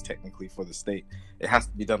works technically for the state. It has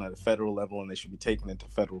to be done at a federal level, and they should be taken into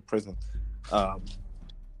federal prison.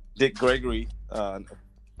 Dick Gregory, a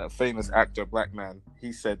famous actor, black man,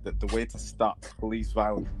 he said that the way to stop police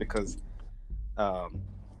violence, because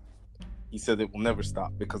he said it will never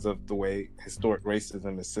stop because of the way historic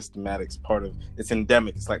racism is systematic. It's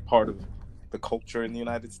endemic. It's like part of the culture in the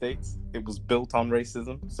United States. It was built on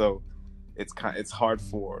racism, so it's hard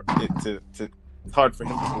for him to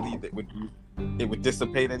believe it would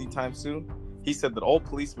dissipate anytime soon. He said that all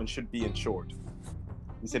policemen should be insured.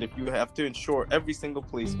 He said if you have to insure every single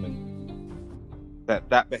policeman,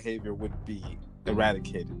 that behavior would be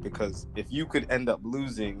eradicated, because if you could end up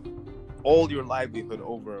losing all your livelihood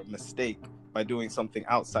over a mistake by doing something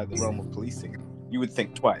outside the realm of policing, you would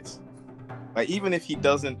think twice. Like even if he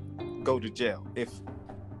doesn't go to jail, if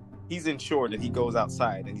he's insured and he goes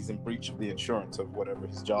outside and he's in breach of the insurance of whatever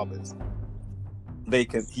his job is,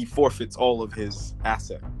 he forfeits all of his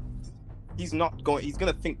asset. He's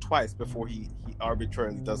gonna think twice before he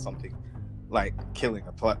arbitrarily does something like killing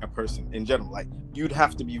a person in general. Like you'd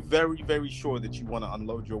have to be very, very sure that you want to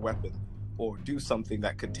unload your weapon or do something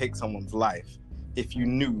that could take someone's life if you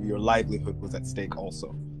knew your livelihood was at stake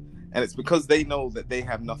also. And it's because they know that they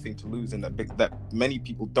have nothing to lose, and that many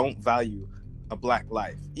people don't value a black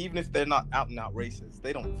life. Even if they're not out and out racist,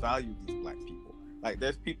 they don't value these black people. Like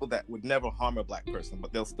there's people that would never harm a black person,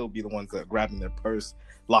 but they'll still be the ones that are grabbing their purse,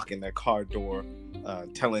 locking their car door,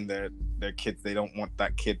 telling their kids they don't want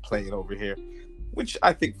that kid playing over here, which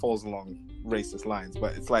I think falls along racist lines.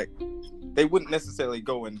 But it's like they wouldn't necessarily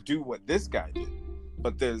go and do what this guy did,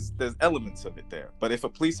 but there's elements of it there. But if a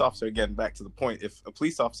police officer, again, back to the point, if a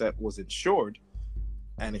police officer was insured,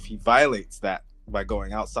 and if he violates that by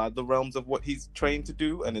going outside the realms of what he's trained to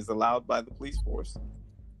do and is allowed by the police force,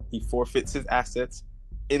 he forfeits his assets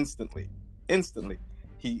instantly. And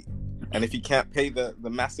if he can't pay the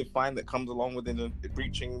massive fine that comes along with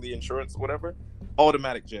breaching the insurance or whatever,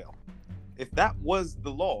 automatic jail. If that was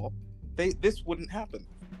the law, this wouldn't happen.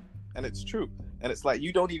 And it's true. And it's like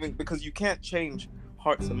because you can't change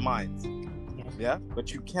hearts and minds, yeah,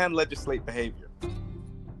 but you can legislate behavior.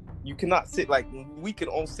 You cannot we can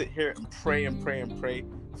all sit here and pray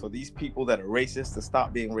for these people that are racist to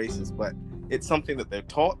stop being racist, but it's something that they're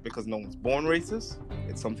taught because no one's born racist.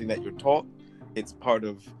 It's something that you're taught. It's part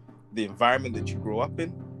of the environment that you grow up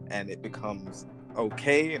in, and it becomes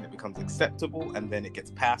okay and it becomes acceptable, and then it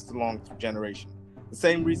gets passed along through generations. The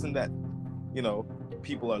same reason that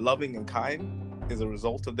people are loving and kind is a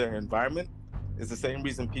result of their environment is the same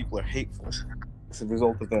reason people are hateful. It's a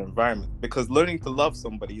result of their environment, because learning to love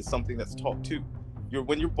somebody is something that's taught too.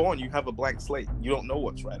 When you're born, you have a blank slate. You don't know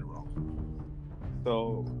what's right or wrong.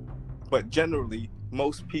 So, but generally,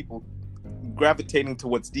 most people gravitating to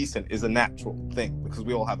what's decent is a natural thing because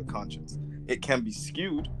we all have a conscience. It can be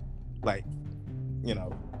skewed,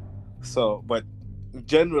 so, but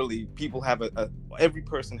generally people have every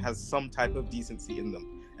person has some type of decency in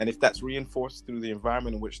them. And if that's reinforced through the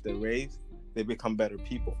environment in which they're raised, they become better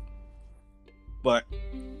people. But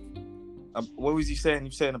what was you saying?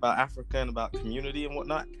 You're saying about Africa and about community and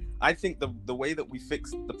whatnot. I think the way that we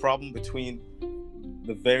fix the problem between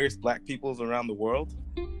the various black peoples around the world,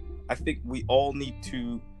 I think we all need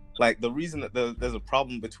to, the reason that there's a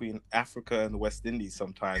problem between Africa and the West Indies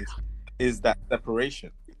sometimes is that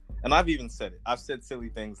separation. And I've even said it. I've said silly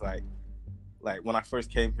things like when I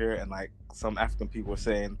first came here, and some African people were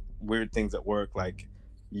saying weird things at work, like,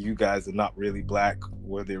 you guys are not really black,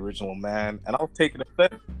 we're the original man. And I was taking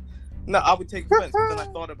offense. No, I would take offense, but then I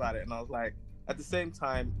thought about it, and I was like, at the same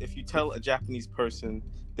time, if you tell a Japanese person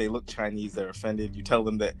they look Chinese, they're offended. You tell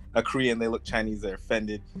them that a Korean, they look Chinese, they're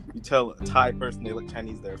offended. You tell a Thai person they look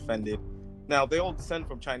Chinese, they're offended. Now, they all descend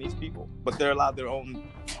from Chinese people, but they're allowed their own,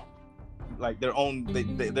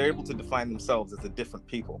 they're able to define themselves as a different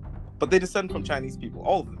people. But they descend from Chinese people,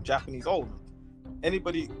 all of them, Japanese, all of them.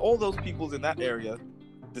 Anybody, all those peoples in that area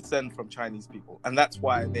descend from Chinese people. And that's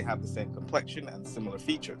why they have the same complexion and similar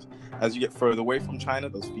features. As you get further away from China,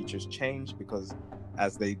 those features change because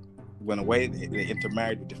as they went away, they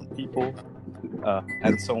intermarried with different people,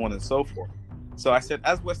 and so on and so forth. So I said,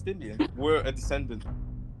 as West Indians, we're a descendant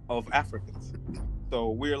of Africans. So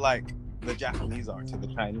we're like the Japanese are to the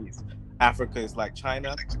Chinese. Africa is like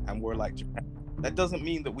China, and we're like Japan. That doesn't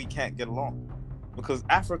mean that we can't get along.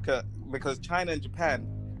 Because China and Japan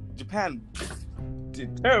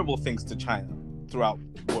did terrible things to China throughout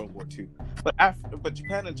World War II. But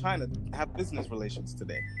Japan and China have business relations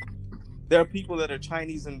today. There are people that are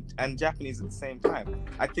Chinese and Japanese at the same time.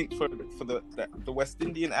 I think for the West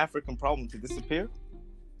Indian African problem to disappear,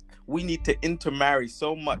 we need to intermarry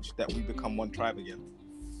so much that we become one tribe again.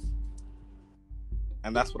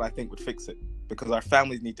 And that's what I think would fix it, because our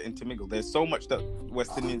families need to intermingle. There's so much that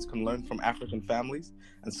West Indians can learn from African families,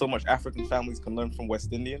 and so much African families can learn from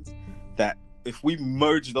West Indians, that if we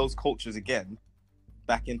merge those cultures again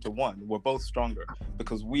back into one, we're both stronger,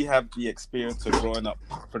 because we have the experience of growing up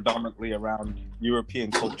predominantly around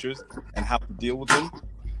European cultures and how to deal with them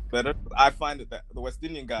better. I find that the West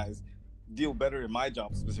Indian guys deal better in my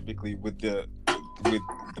job specifically with the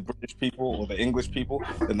British people or the English people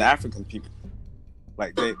than the African people.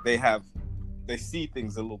 Like they see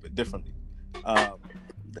things a little bit differently.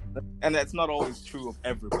 And that's not always true of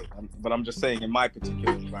everybody, but I'm just saying in my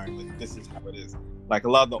particular environment, this is how it is. Like a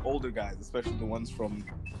lot of the older guys, especially the ones from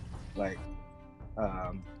like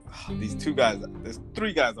these two guys, there's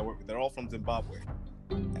three guys I work with, they're all from Zimbabwe.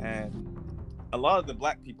 And a lot of the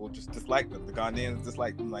black people just dislike them. The Ghanaians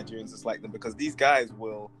dislike them, Nigerians dislike them, because these guys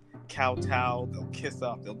will kowtow, they'll kiss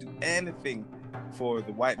up, they'll do anything for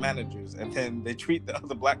the white managers, and then they treat the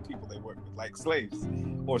other black people they work with like slaves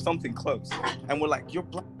or something close. And we're like, you're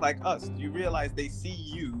black like us. Do you realize they see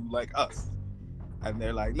you like us? And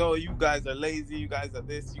they're like, no, you guys are lazy, you guys are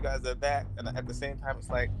this, you guys are that. And at the same time, it's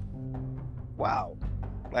like, wow.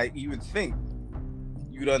 Like, you would think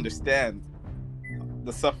you'd understand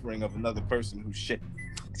the suffering of another person who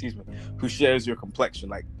shares your complexion.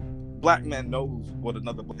 Like, black man knows what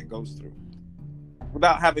another black goes through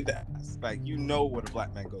without having to ask. Like, you know what a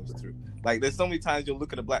black man goes through. Like, there's so many times you'll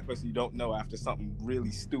look at a black person you don't know after something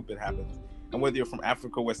really stupid happens. And whether you're from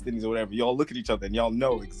Africa, West Indies, or whatever, y'all look at each other and y'all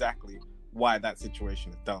know exactly why that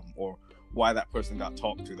situation is dumb, or why that person got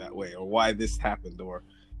talked to that way, or why this happened, or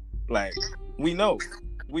like, we know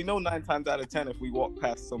 9 times out of 10 if we walk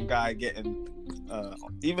past some guy getting,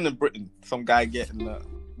 even in Britain, some guy getting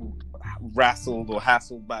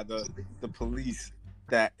hassled by the police,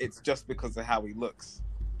 that it's just because of how he looks.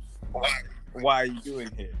 Why are you doing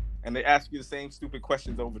here? And they ask you the same stupid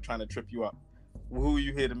questions over, trying to trip you up. Who are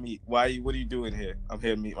you here to meet? What are you doing here? I'm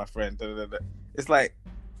here to meet my friend. Da, da, da. It's like,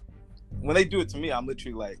 when they do it to me, I'm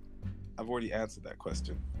literally like, I've already answered that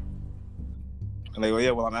question. And they go,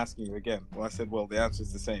 yeah, well, I'm asking you again. Well, I said, well, the answer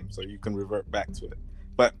is the same, so you can revert back to it.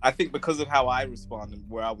 But I think because of how I respond and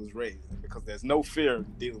where I was raised, and because there's no fear in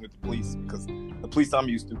dealing with the police, because the police I'm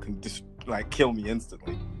used to can just kill me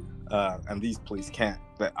instantly, and these police can't.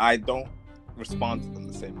 But I don't respond to them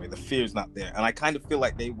the same way. The fear's not there, and I kind of feel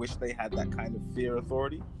like they wish they had that kind of fear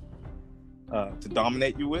authority to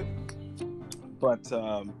dominate you with, but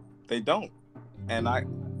they don't. And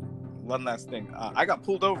one last thing, I got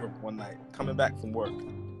pulled over one night coming back from work.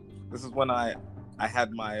 This is when I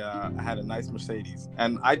had I had a nice Mercedes,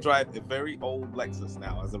 and I drive a very old Lexus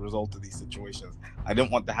now as a result of these situations. I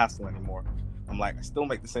didn't want the hassle anymore. I'm like, I still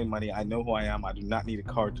make the same money. I know who I am. I do not need a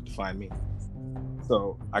car to define me.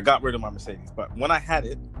 So I got rid of my Mercedes. But when I had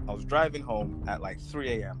it, I was driving home at like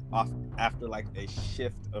 3 a.m. after like a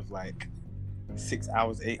shift of like 6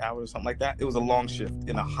 hours, 8 hours, something like that. It was a long shift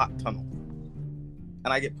in a hot tunnel.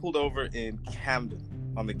 And I get pulled over in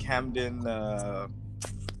Camden, on the Camden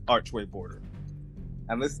Archway border.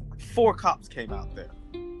 And this 4 cops came out there.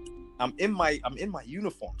 I'm in my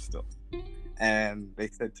uniform still. And they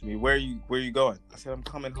said to me, where are you going? I said, I'm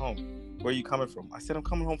coming home. Where are you coming from? I said, I'm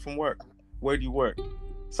coming home from work. Where do you work?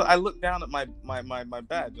 So I looked down at my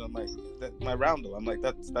badge, and I'm like, my roundel. I'm like,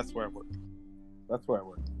 that's where I work. That's where I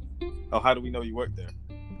work. Oh, how do we know you work there?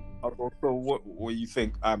 So what you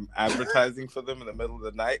think? I'm advertising for them in the middle of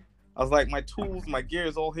the night? I was like, my tools, my gear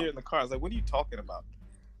is all here in the car. I was like, what are you talking about?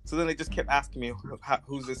 So then they just kept asking me,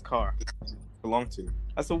 who's this car belong to?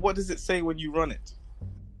 I said, what does it say when you run it?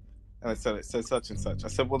 And I said, it says such and such. I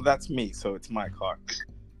said, well, that's me, so it's my car.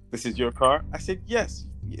 This is your car? I said, yes,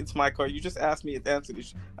 it's my car. You just asked me, it answered.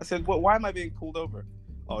 I said, well, why am I being pulled over?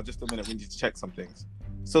 Oh, just a minute, we need to check some things.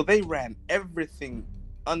 So they ran everything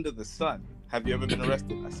under the sun. Have you ever been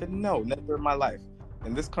arrested? I said, no, never in my life,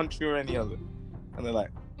 in this country or any other. And they're like,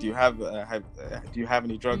 do you have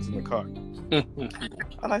any drugs in the car?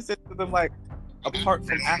 And I said to them, like, apart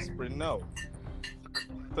from aspirin, no.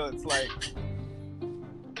 So it's like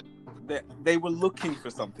they were looking for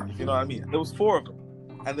something, if you know what I mean. There was 4 of them,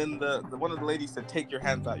 and then the one of the ladies said, take your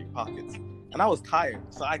hands out of your pockets. And I was tired,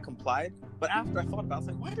 so I complied. But after I thought about it, I was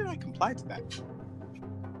like, why did I comply to that?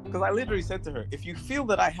 Because I literally said to her, if you feel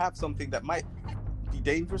that I have something that might be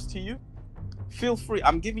dangerous to you, feel free.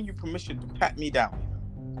 I'm giving you permission to pat me down.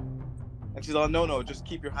 And she's like, no, just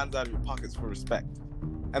keep your hands out of your pockets for respect.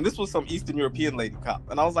 And this was some Eastern European lady cop.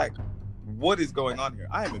 And I was like, what is going on here?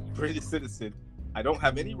 I am a British citizen. I don't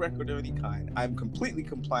have any record of any kind. I'm completely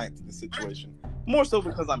compliant to the situation. More so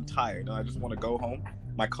because I'm tired and I just want to go home.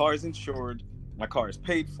 My car is insured. My car is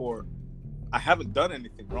paid for. I haven't done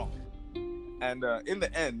anything wrong. And in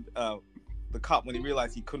the end, the cop, when he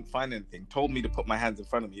realized he couldn't find anything, told me to put my hands in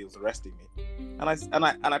front of me. He was arresting me. And I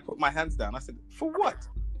put my hands down. I said, for what?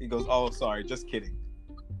 He goes, oh, sorry, just kidding.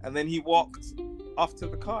 And then he walked off to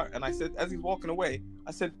the car. And I said, as he's walking away,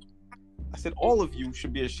 I said, all of you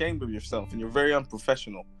should be ashamed of yourself, and you're very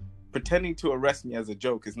unprofessional. Pretending to arrest me as a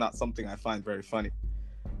joke is not something I find very funny.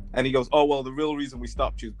 And he goes, oh, well, the real reason we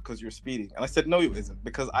stopped you is because you're speeding. And I said, no, it isn't,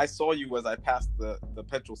 because I saw you as I passed the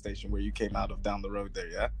petrol station where you came out of down the road there,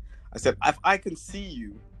 yeah? I said, if I can see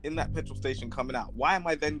you in that petrol station coming out, why am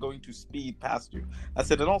I then going to speed past you? I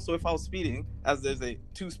said, and also, if I was speeding, as there's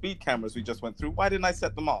 2 speed cameras we just went through, why didn't I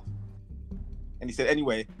set them off? And he said,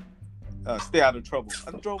 anyway, stay out of trouble.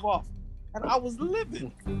 And drove off. And I was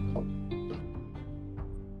living.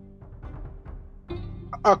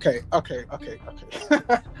 Okay. Okay.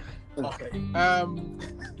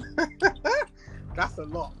 That's a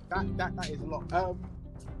lot. That is a lot.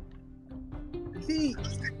 See,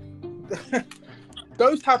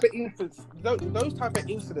 those type of incidents,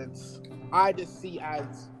 I just see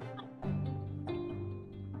as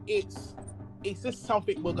it's just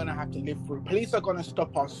something we're gonna have to live through. Police are gonna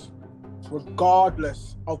stop us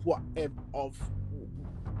regardless of what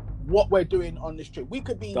we're doing on the street. We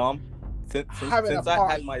could be since I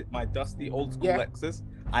had my dusty old school Lexus,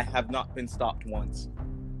 I have not been stopped once.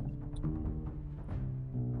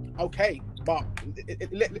 Okay, but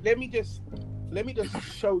let me just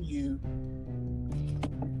show you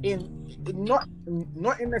in not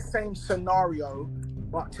in the same scenario,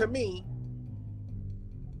 but to me,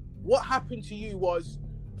 what happened to you was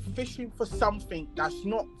fishing for something that's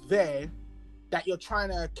not there, that you're trying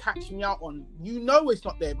to catch me out on. You know it's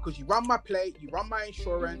not there because you run my plate, you run my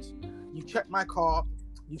insurance, you check my car,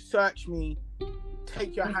 you search me,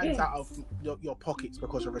 take your hands out of your pockets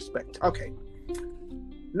because of respect. Okay.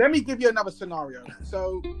 Let me give you another scenario.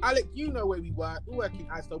 So, Alec, you know where we work. We work in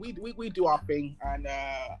Asda. We do our thing, and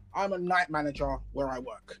I'm a night manager where I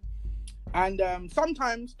work. And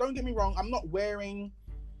sometimes, don't get me wrong, I'm not wearing,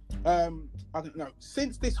 I don't know,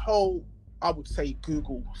 since this whole, I would say,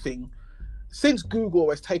 Google thing, since Google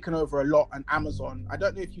has taken over a lot and Amazon, I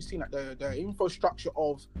don't know if you've seen like the infrastructure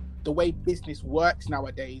of the way business works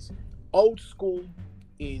nowadays. Old school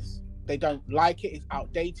is, they don't like it, it's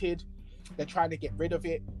outdated. They're trying to get rid of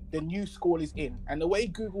it. The new school is in. And the way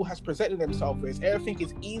Google has presented themselves is everything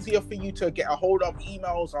is easier for you to get a hold of.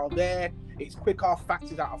 Emails are there. It's quicker. Fax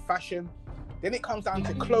is out of fashion. Then it comes down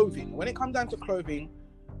to clothing. When it comes down to clothing,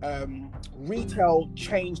 retail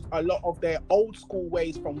changed a lot of their old school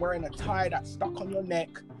ways from wearing a tie that's stuck on your neck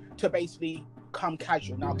to basically come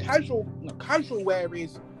casual. Now, casual wear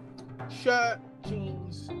is shirt,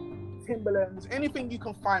 jeans, Timberlands, anything you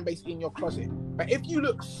can find basically in your closet. But if you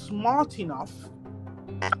look smart enough,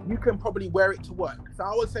 you can probably wear it to work. So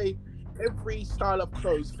I would say every style of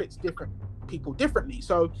clothes fits different people differently.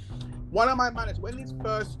 So one of my managers, when this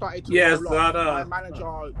first started to my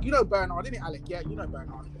manager, you know Bernard, didn't it, Alec? Yeah, you know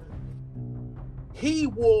Bernard. He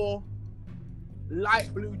wore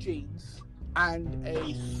light blue jeans and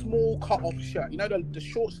a small cut-off shirt. You know the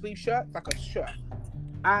short sleeve shirt, like a shirt.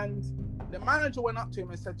 And the manager went up to him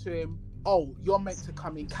and said to him, oh, you're meant to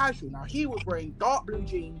come in casual. Now, he was wearing dark blue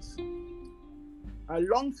jeans, a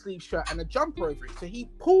long sleeve shirt, and a jumper over it. So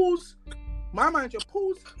my manager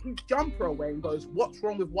pulls his jumper away and goes, what's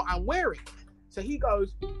wrong with what I'm wearing? So he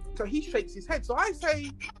shakes his head. So I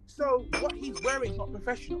say, so what he's wearing is not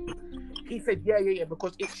professional. He said, yeah,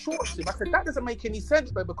 because it shorts him. I said, that doesn't make any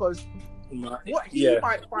sense, though, because what he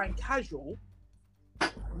might find casual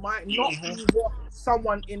might not be what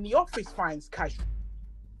someone in the office finds casual.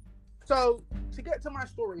 So, to get to my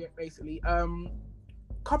story, basically, a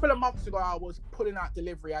couple of months ago, I was pulling out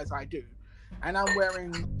delivery as I do, and I'm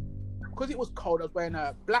wearing, because it was cold, I was wearing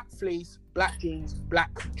a black fleece, black jeans,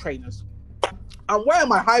 black trainers. I'm wearing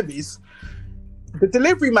my high-vis. The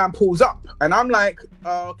delivery man pulls up, and I'm like,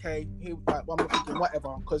 oh, okay, I'm thinking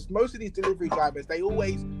whatever, because most of these delivery drivers, they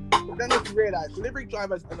always, I don't know if you realize, delivery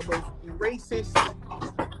drivers are the most racist,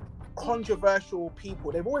 controversial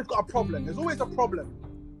people. They've always got a problem. There's always a problem.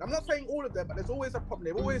 I'm not saying all of them, but there's always a problem.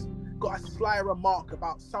 They've always got a sly remark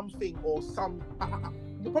about something or some.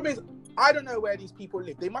 The problem is, I don't know where these people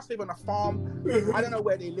live. They must live on a farm. I don't know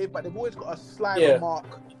where they live, but they've always got a sly remark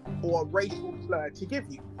or a racial slur to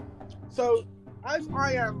give you. So, as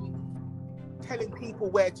I am telling people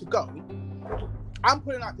where to go, I'm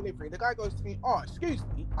putting out delivery. The guy goes to me, oh, excuse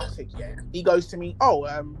me. I said, yeah. He goes to me, oh,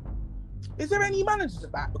 is there any managers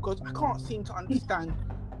about? Because I can't seem to understand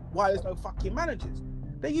why there's no fucking managers.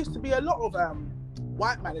 There used to be a lot of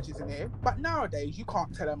white managers in here, but nowadays you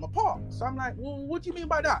can't tell them apart. So I'm like, well, what do you mean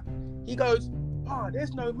by that? He goes, oh,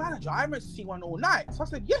 there's no manager. I haven't seen one all night. So I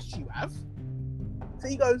said, yes, you have. So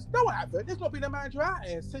he goes, no, I haven't. There's not been a manager out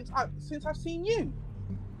here since I've seen you.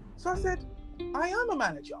 So I said, I am a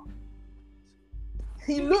manager.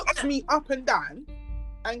 He looks me up and down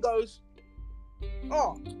and goes,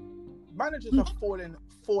 oh, managers are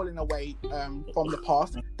falling away from the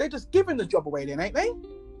past. They're just giving the job away then, ain't they?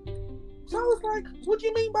 So I was like, what do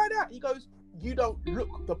you mean by that? He goes, you don't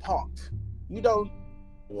look the part. You don't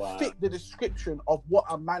fit the description of what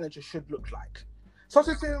a manager should look like. So I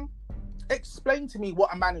said to him, explain to me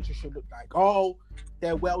what a manager should look like. Oh,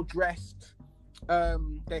 they're well dressed,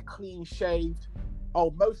 they're clean shaved.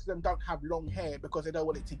 Oh, most of them don't have long hair because they don't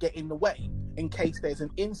want it to get in the way in case there's an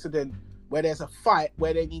incident where there's a fight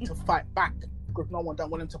where they need to fight back because no one don't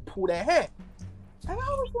want them to pull their hair. And I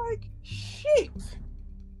was like, shit.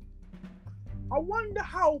 I wonder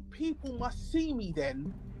how people must see me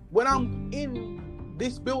then when I'm in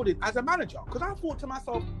this building as a manager. Because I thought to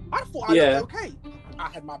myself, I looked okay. I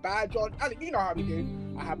had my badge on. You know how we do.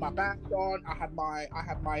 I had my badge on. I had my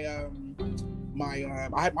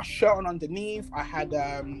shirt on underneath. I had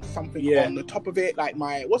something on the top of it, like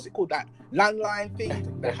my, what's it called, that landline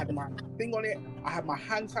thing that had my thing on it. I had my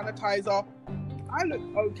hand sanitizer. I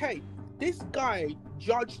looked okay. This guy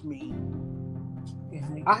judged me.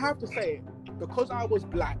 I have to say it, because I was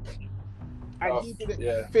black and he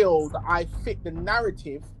didn't feel that I fit the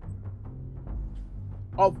narrative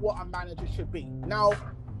of what a manager should be. Now,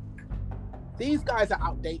 these guys are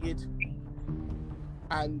outdated,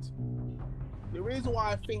 and the reason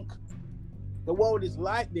why I think the world is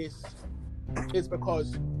like this is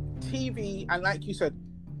because TV, and like you said,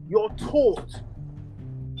 you're taught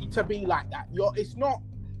to be like that. It's not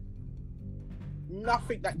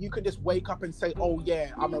nothing that you could just wake up and say, oh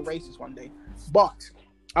yeah, I'm a racist one day. But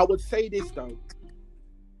I would say this though,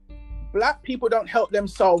 black people don't help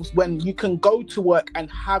themselves when you can go to work and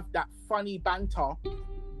have that funny banter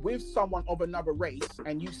with someone of another race,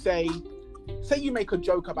 and you say you make a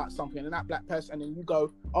joke about something and that black person, and then you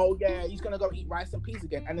go, oh yeah, he's gonna go eat rice and peas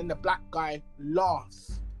again, and then the black guy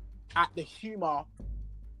laughs at the humor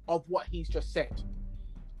of what he's just said.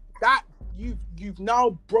 That you've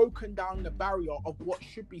now broken down the barrier of what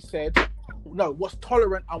should be said, what's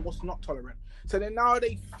tolerant and what's not tolerant. So then now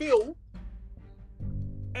they feel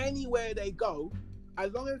anywhere they go,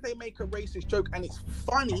 as long as they make a racist joke and it's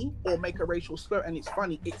funny, or make a racial slur and it's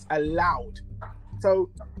funny, it's allowed. So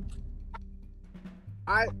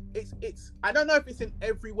I don't know if it's in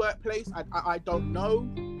every workplace. I don't know,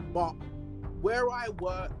 but where I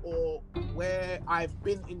work or where I've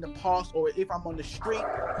been in the past, or if I'm on the street,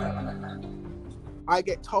 I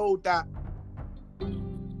get told that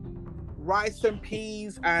rice and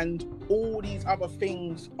peas and all these other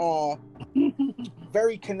things are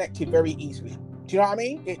very connected very easily. Do you know what I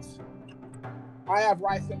mean? I have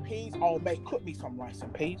rice and peas, oh mate, cook me some rice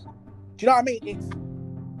and peas. Do you know what I mean?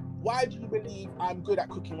 Why do you believe I'm good at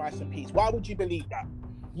cooking rice and peas? Why would you believe that?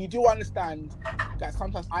 You do understand that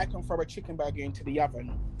sometimes I can throw a chicken burger into the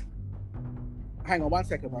oven. Hang on 1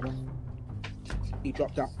 second, brother. He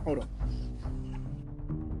dropped out. Hold on.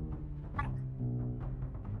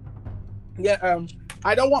 Yeah,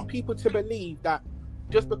 I don't want people to believe that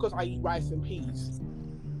just because I eat rice and peas,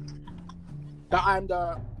 that I'm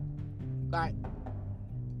the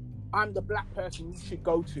black person you should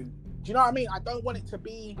go to. Do you know what I mean? I don't want it to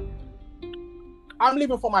be... I'm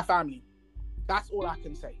living for my family. That's all I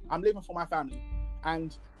can say. I'm living for my family.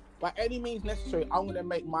 And by any means necessary, I'm going to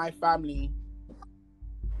make my family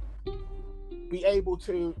be able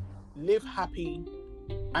to live happy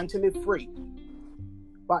and to live free.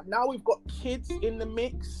 But now we've got kids in the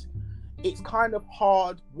mix. It's kind of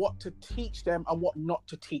hard what to teach them and what not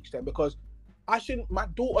to teach them, because my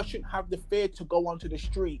daughter shouldn't have the fear to go onto the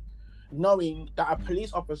street knowing that a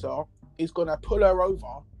police officer is going to pull her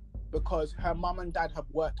over because her mum and dad have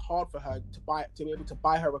worked hard for her to be able to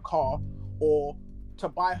buy her a car or to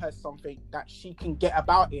buy her something that she can get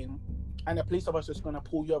about in, and the police officer is going to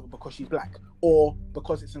pull you over because she's black or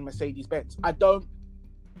because it's a Mercedes-Benz. I don't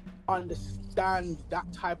understand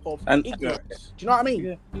that type of ignorance. Do you know what I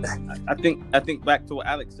mean? Yeah. I think back to what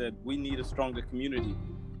Alex said, we need a stronger community.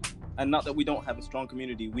 And not that we don't have a strong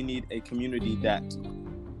community, we need a community that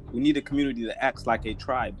acts like a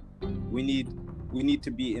tribe. We need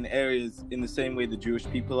to be in areas in the same way the Jewish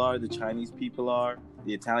people are, the Chinese people are,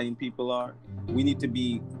 the Italian people are. We need to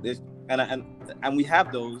be this, and we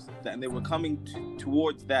have those, and they were coming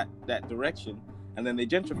towards that direction, and then they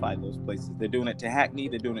gentrified those places. They're doing it to Hackney,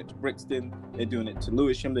 they're doing it to Brixton, they're doing it to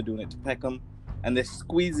Lewisham, they're doing it to Peckham, and they're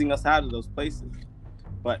squeezing us out of those places.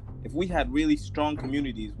 But if we had really strong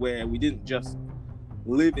communities where we didn't just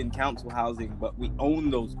live in council housing, but we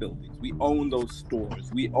own those buildings, we own those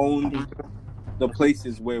stores, we own the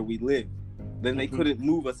places where we live, then they couldn't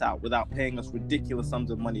move us out without paying us ridiculous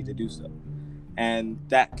sums of money to do so. And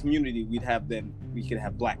that community, we could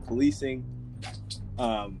have black policing,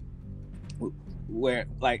 where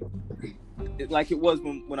like it was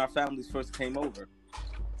when our families first came over.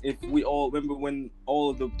 If we all remember when all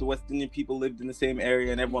of the West Indian people lived in the same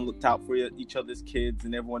area and everyone looked out for each other's kids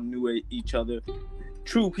and everyone knew each other.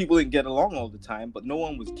 True, people didn't get along all the time, but no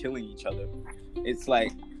one was killing each other. It's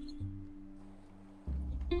like,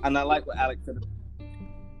 and I like what Alex said.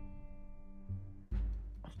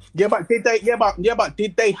 But did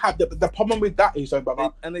they have the problem with that is though, brother?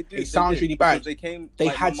 It sounds really bad. They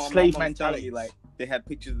had slave mentality. Like they had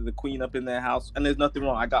pictures of the Queen up in their house, and there's nothing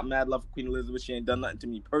wrong. I got mad love for Queen Elizabeth. She ain't done nothing to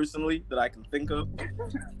me personally that I can think of,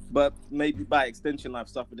 but maybe by extension, I've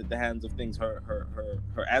suffered at the hands of things her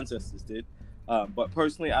ancestors did. But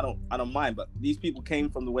personally, I don't mind. But these people came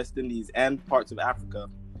from the West Indies and parts of Africa.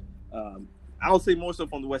 I'll say more so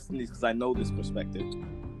from the West Indies because I know this perspective,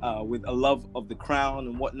 with a love of the crown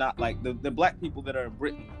and whatnot. Like the black people that are in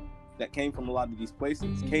Britain that came from a lot of these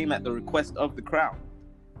places came at the request of the crown.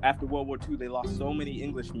 After World War II, they lost so many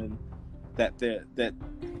Englishmen that they're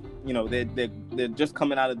just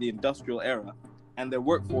coming out of the industrial era, and their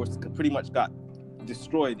workforce pretty much got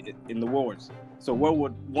destroyed in the wars. So World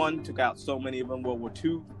War I took out so many of them. World War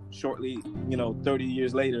II, shortly, 30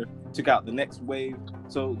 years later, took out the next wave.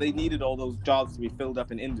 So they needed all those jobs to be filled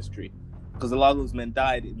up in industry, because a lot of those men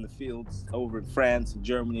died in the fields over in France and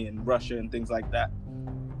Germany and Russia and things like that.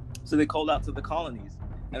 So they called out to the colonies.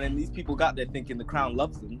 And then these people got there thinking the crown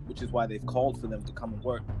loves them, which is why they've called for them to come and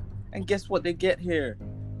work. And guess what? They get here.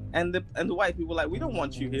 And the white people were like, we don't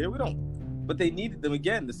want you here. We don't. But they needed them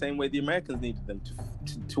again, the same way the Americans needed them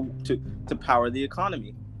to power the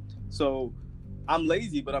economy. So I'm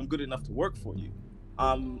lazy, but I'm good enough to work for you.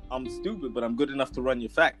 I'm stupid, but I'm good enough to run your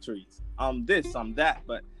factories. I'm this, I'm that.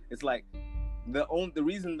 But it's like the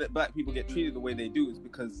reason that black people get treated the way they do is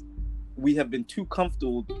because we have been too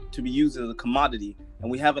comfortable to be used as a commodity,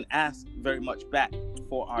 and we haven't asked very much back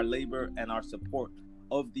for our labor and our support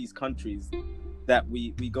of these countries that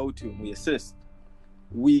we go to and we assist.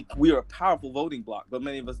 We are a powerful voting bloc, but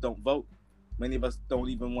many of us don't vote. Many of us don't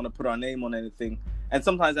even want to put our name on anything. And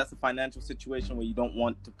sometimes that's a financial situation where you don't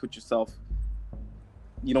want to put yourself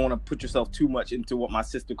too much into what my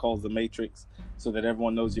sister calls the matrix, so that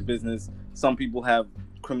everyone knows your business. Some people have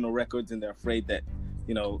criminal records and they're afraid that,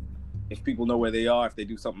 if people know where they are, if they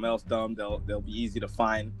do something else dumb, they'll be easy to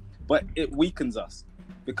find. But it weakens us,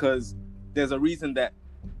 because there's a reason that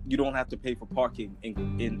you don't have to pay for parking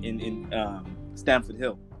in Stamford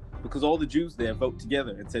Hill, because all the Jews there vote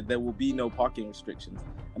together and said there will be no parking restrictions.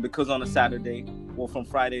 And because on a Saturday, from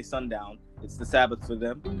Friday sundown, it's the Sabbath for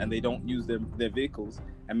them, and they don't use their vehicles,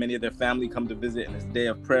 and many of their family come to visit, and it's a day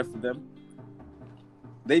of prayer for them.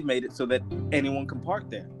 They've made it so that anyone can park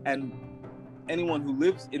there, and anyone who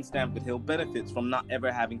lives in Stamford Hill benefits from not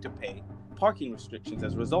ever having to pay parking restrictions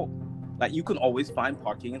as a result. Like, you can always find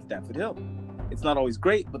parking in Stamford Hill. It's not always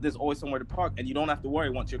great, but there's always somewhere to park, and you don't have to worry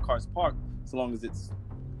once your car's parked, so long as it's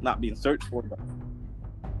not being searched for.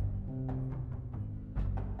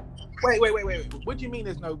 Wait. What do you mean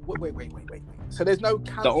there's no... Wait. So there's no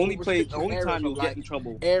council... The only time you'll get in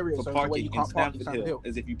trouble for parking in Stamford Hill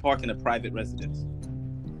is if you park in a private residence.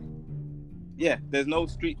 Yeah, there's no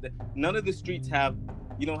street... None of the streets have...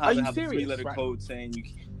 You don't have to have a 3-letter code saying you...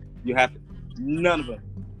 You have none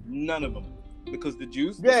of them, because the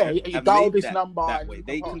Jews Yeah, have dial made this that, number. that way.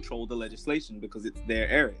 They control the legislation because it's their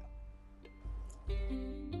area.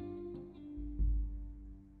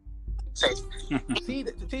 See,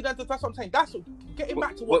 that's what I'm saying. That's getting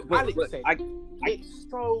back to what Alex said. It's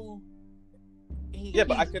so.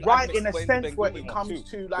 But I can right in a explain the sense where Bengali it one comes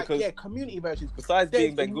too, to like because community versions. besides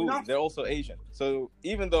being There's Bengali, enough- they're also Asian. So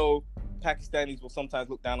even though Pakistanis will sometimes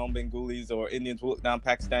look down on Bengalis, or Indians will look down on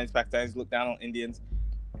Pakistanis look down on Indians,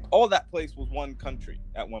 all that place was one country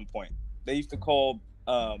at one point. They used to call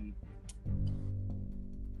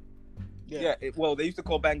they used to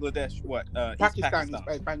call Bangladesh what? Pakistan East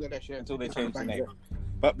is Bangladesh, yeah. until they changed the name.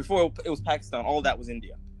 But before it was Pakistan, all that was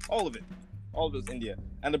India. All of it was India.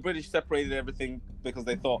 And the British separated everything because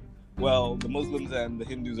they thought, well, the Muslims and the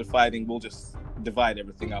Hindus are fighting, we'll just divide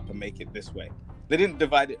everything up and make it this way. They didn't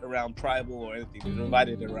divide it around tribal or anything. They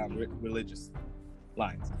divided it around religious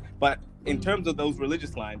lines. But in terms of those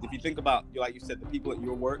religious lines, if you think about, like you said, the people at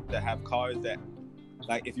your work that have cars that,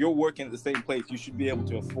 like, if you're working at the same place, you should be able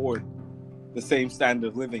to afford the same standard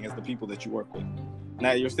of living as the people that you work with.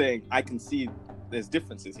 Now you're saying, I can see there's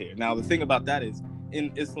differences here. Now the thing about that is,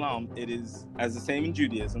 in Islam, it is, as the same in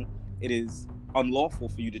Judaism, it is unlawful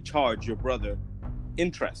for you to charge your brother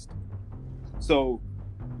interest. So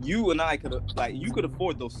you and I could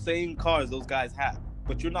afford those same cars those guys have,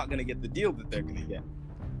 but you're not going to get the deal that they're going to get.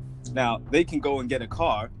 Now they can go and get a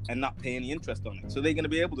car and not pay any interest on it, so they're going to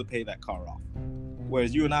be able to pay that car off.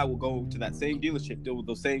 Whereas you and I will go to that same dealership, deal with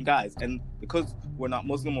those same guys, and because we're not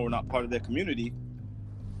Muslim or we're not part of their community,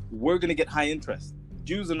 we're going to get high interest.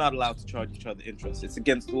 Jews are not allowed to charge each other interest. It's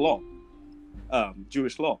against the law,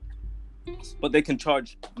 Jewish law. But they can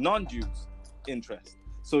charge non-Jews interest.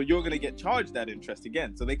 So you're going to get charged that interest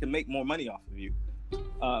again, so they can make more money off of you.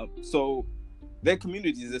 So their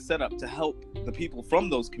communities are set up to help the people from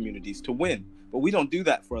those communities to win. But we don't do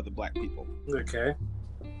that for other black people. Okay.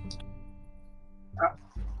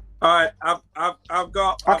 All right, I've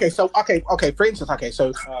got. Okay. For instance,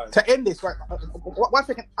 so to end this, right? 1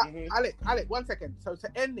 second, Alec, 1 second. So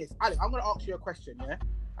to end this, Alec, I'm going to ask you a question, yeah,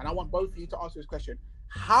 and I want both of you to answer this question.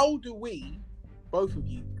 How do we, both of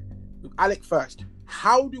you, Alec first,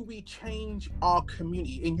 how do we change our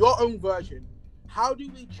community in your own version? How do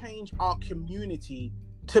we change our community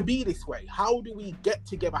to be this way? How do we get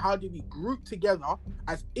together? How do we group together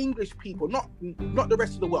as English people, not the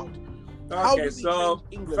rest of the world? Okay, so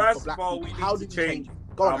first of all, we need to change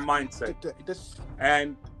our mindset.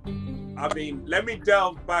 And I mean, let me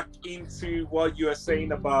delve back into what you were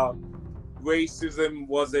saying about racism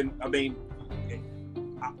wasn't, I mean,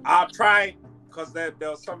 I'll try, because there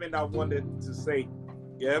was something I wanted to say.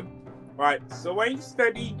 Yeah? Right. So when you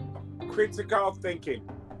study critical thinking,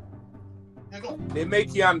 they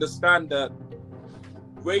make you understand that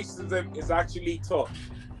racism is actually taught.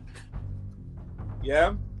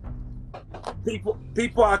 Yeah?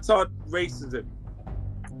 People are taught racism.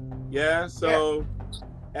 Yeah, so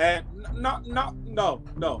and no,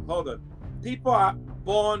 hold on. People are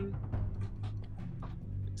born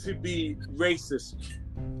to be racist.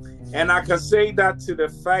 And I can say that to the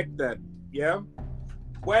fact that,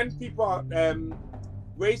 when people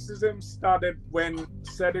racism started when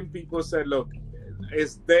certain people said, look,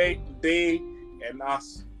 it's they and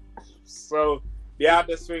us. So they had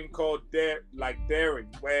this thing called daring,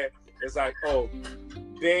 where it's like, oh,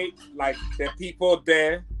 they, like, the people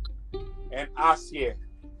there and us here.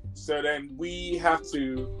 So then we have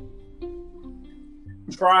to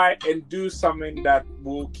try and do something that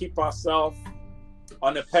will keep ourselves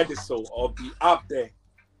on a pedestal or be up there.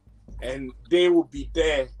 And they will be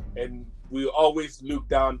there and we'll always look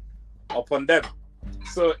down upon them.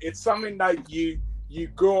 So it's something that you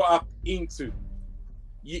grow up into.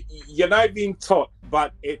 You're not being taught,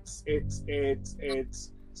 but it's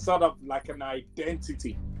sort of like an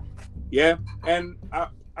identity. Yeah. And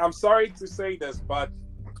I'm sorry to say this, but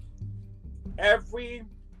every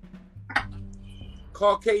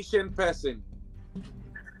Caucasian person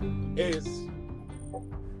is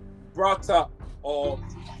brought up or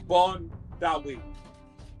born that way.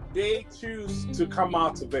 They choose to come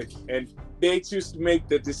out of it and they choose to make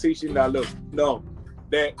the decision that, look, no,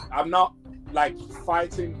 I'm not like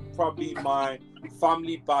fighting probably my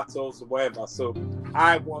family battles or whatever, so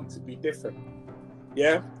I want to be different.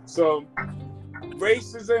 Yeah, so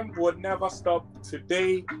racism would never stop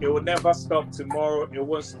today, it will never stop tomorrow, it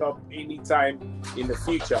won't stop anytime in the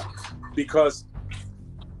future, because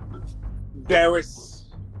there is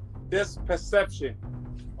this perception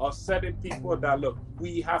of certain people that, look,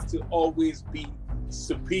 we have to always be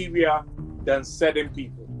superior than certain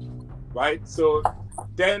people, right? So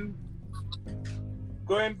then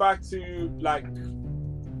going back to like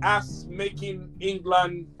us making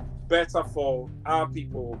England better for our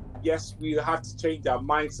people, yes, we have to change our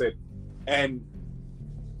mindset and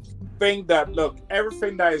think that, look,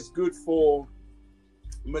 everything that is good for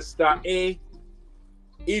Mr. A,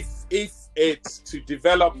 if it's to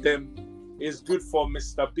develop them, is good for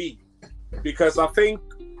Mr. B. Because I think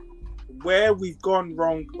where we've gone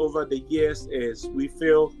wrong over the years is we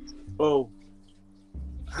feel, oh,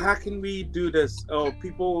 how can we do this? Oh,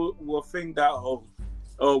 people will think that, oh,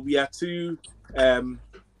 we are too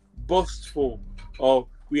boastful, or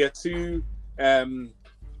we are too,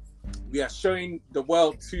 we are showing the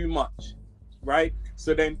world too much, right?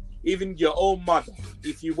 So then even your own mother,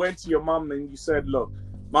 if you went to your mom and you said, look,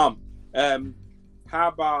 mom, how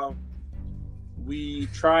about we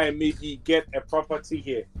try and maybe get a property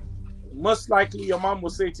here? Most likely your mom will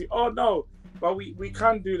say to you, oh no, but we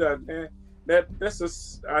can't do that. That this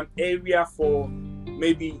is an area for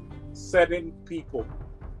maybe certain people.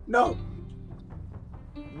 No,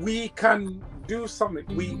 we can do something.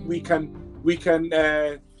 We can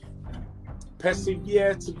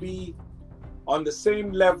persevere to be on the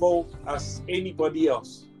same level as anybody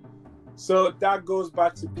else. So that goes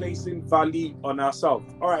back to placing value on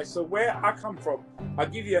ourselves. All right, so where I come from, I'll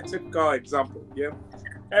give you a typical example. Yeah,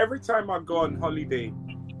 every time I go on holiday,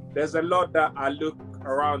 there's a lot that I look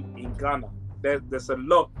around in Ghana. There's a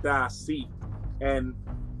lot that I see, and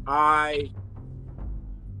I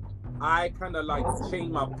kind of like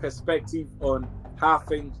change my perspective on how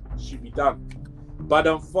things should be done. But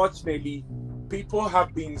unfortunately, people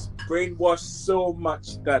have been brainwashed so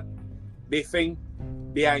much that they think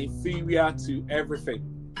they are inferior to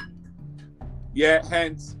everything. Yeah,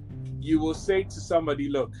 hence you will say to somebody,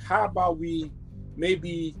 look, how about we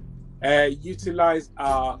maybe utilize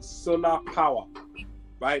our solar power,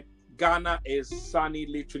 right? Ghana is sunny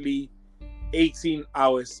literally 18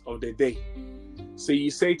 hours of the day. So you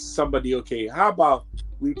say to somebody, okay, how about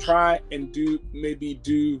we try and do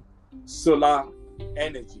solar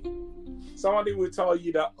energy? Somebody will tell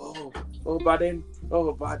you that,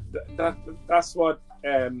 but that's what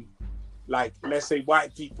like, let's say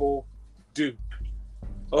white people do.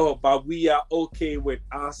 Oh, but we are okay with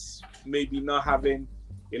us maybe not having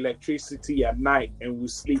electricity at night and we're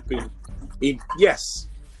sleeping in. Yes,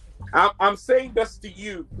 I'm saying this to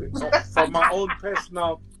you from my own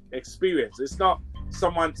personal experience. It's not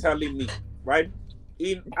someone telling me, right?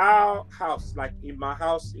 In our house, like in my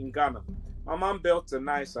house in Ghana, my mom built a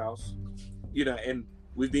nice house, and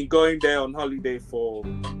we've been going there on holiday for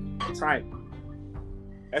time.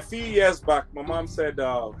 A few years back, my mom said,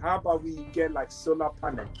 how about we get like solar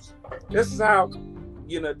panels? This is how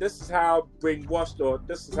brainwashed, or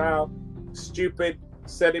this is how stupid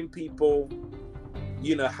certain people,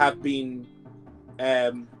 have been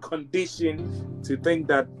conditioned to think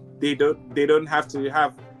that they don't have to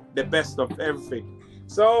have the best of everything.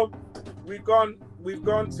 So we've gone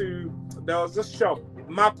to, there was this shop,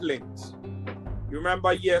 Maplins. You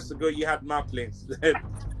remember years ago you had Maplins?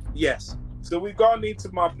 Yes. So we gone into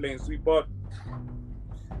Maplins. We bought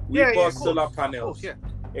solar panels. Course, yeah.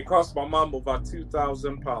 It cost my mom over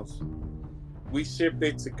 £2,000. We shipped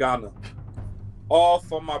it to Ghana. All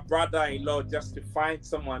for my brother-in-law just to find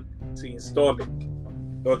someone to install it.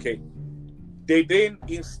 Okay. They didn't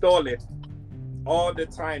install it all the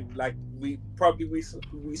time. Like we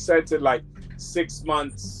sent it like 6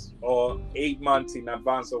 months or 8 months in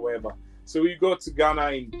advance or whatever. So we go to Ghana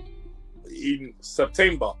in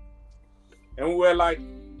September. And we were like,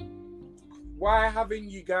 why haven't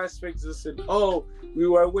you guys fixed this? And, we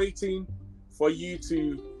were waiting for you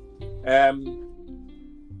to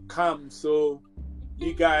come. So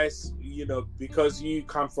you guys, because you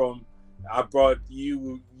come from abroad,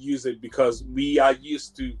 you use it because we are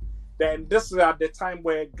used to. Then this is at the time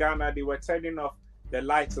where Ghana, they were turning off the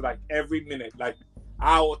lights like every minute. Like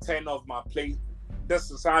I will turn off my plate.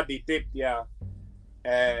 This is how they did their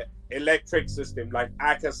electric system. Like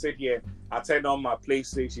I can sit here, I turn on my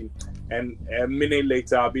PlayStation, and a minute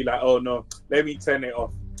later I'll be like, oh no, let me turn it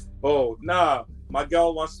off. Oh nah, my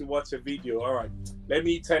girl wants to watch a video. All right, let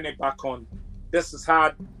me turn it back on. This is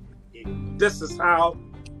how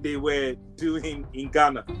they were doing in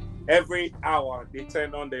Ghana. Every hour they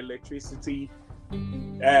turn on the electricity.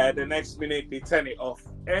 The next minute they turn it off.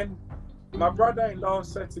 And my brother-in-law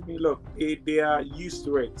said to me, look, they are used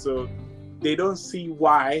to it, so they don't see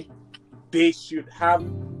why they should have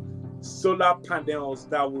solar panels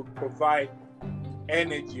that will provide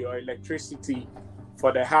energy or electricity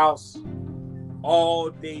for the house all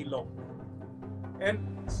day long. And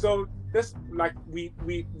so this, like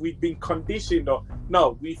we've been conditioned, or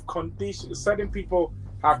no, we've conditioned certain people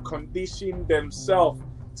have conditioned themselves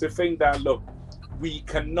to think that, look, we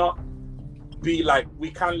cannot be like,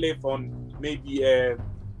 we can't live on maybe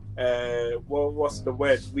what's the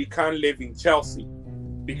word? We can't live in Chelsea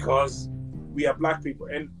because we are black people.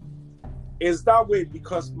 And it's that way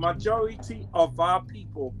because majority of our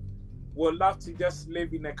people will love to just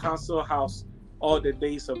live in a council house all the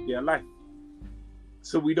days of their life.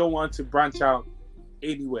 So we don't want to branch out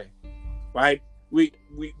anywhere, right? We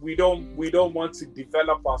don't want to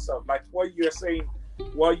develop ourselves. Like what you're saying,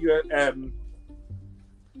 what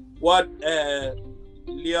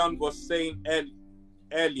Leon was saying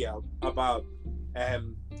earlier about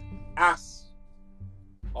us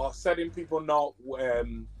or certain people not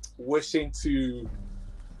wishing to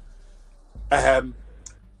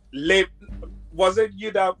live. Was it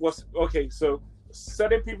you that was okay? So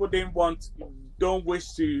certain people don't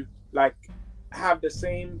wish to like have the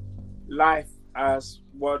same life as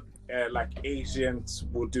what like Asians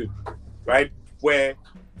will do, right? Where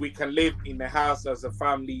we can live in the house as a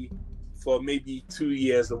family for maybe 2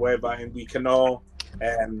 years or whatever, and we can all.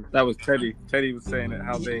 That was Teddy. Teddy was saying it,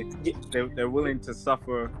 how they're willing to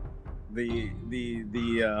suffer the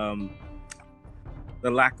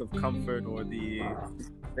lack of comfort or the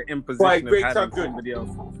imposition of having somebody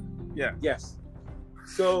else. Yeah. Yes.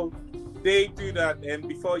 So they do that, and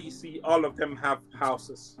before you see, all of them have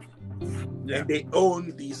houses, and they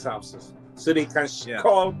own these houses, so they can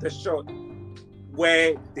call the shot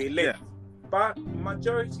where they live. Yeah. But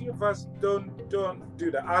majority of us don't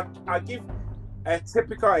do that. I'll give a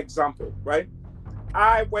typical example, right?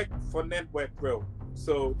 I work for Network Rail,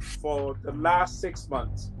 so for the last 6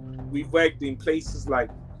 months, we've worked in places like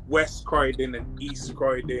West Croydon and East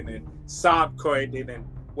Croydon and South Croydon and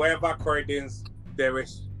wherever Croydons there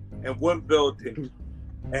is, and one building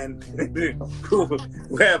and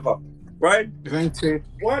wherever, right?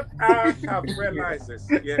 What I have realized is,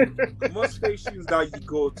 most stations that you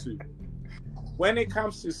go to, when it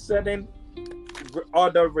comes to certain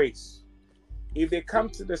other race, if they come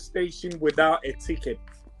to the station without a ticket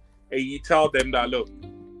and you tell them that, look,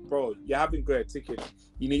 bro, you haven't got a ticket,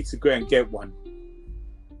 you need to go and get one,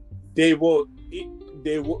 they will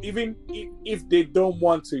even if they don't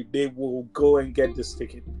want to, they will go and get this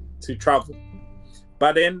ticket to travel.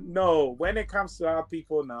 But then no, when it comes to our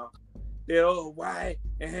people now, why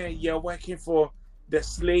you're working for the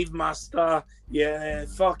slave master,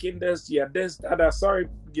 fucking this, this, that. Sorry,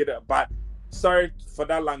 but sorry for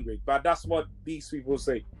that language, but that's what these people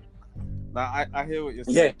say. Now I hear what you're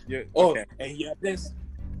saying. Okay. And this.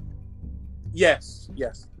 Yes.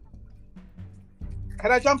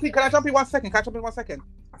 Can I jump in 1 second?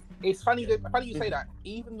 It's funny you say that.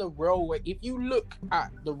 Even the railway, if you look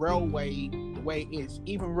at the railway the way it is,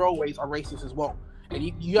 even railways are racist as well. And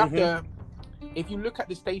you have to, if you look at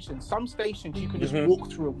the stations, some stations you can just walk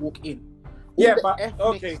through and walk in. Stations, but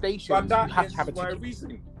that you have is to have a my ticket.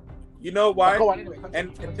 reason. You know why? Go on, anyway.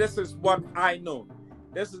 And this is what I know.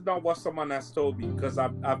 This is not what someone has told me because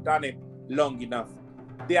I've done it long enough.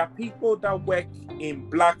 There are people that work in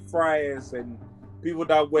Blackfriars and people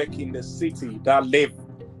that work in the city that live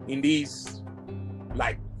in these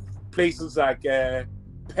like places like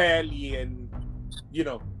Purley, and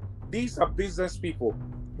these are business people.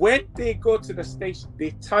 When they go to the station,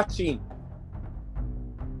 they touch in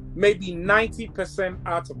maybe 90%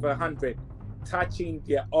 out of 100 touching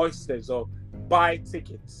their oysters or buy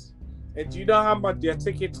tickets. And do you know how much their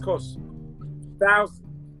tickets cost?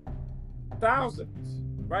 Thousands,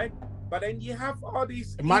 right? But then you have all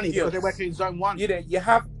these money idiots. Because they work in zone 1.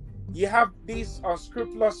 You have these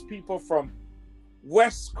unscrupulous people from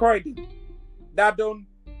West Croydon that don't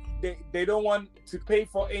want to pay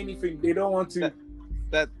for anything. They don't want to.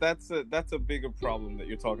 That's a bigger problem that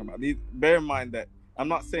you're talking about. Bear in mind that I'm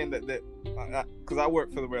not saying that because I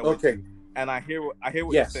work for the railway. Okay. And I hear what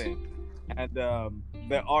you're saying, and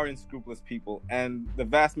there are unscrupulous people, and the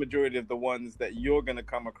vast majority of the ones that you're gonna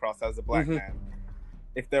come across as a black man,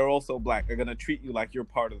 if they're also black, are gonna treat you like you're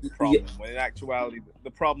part of the problem. When in actuality,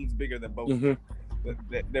 the problem's bigger than both.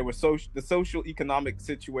 There were the social economic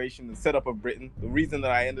situation and setup of Britain. The reason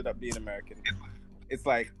that I ended up being American, it's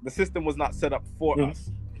like the system was not set up for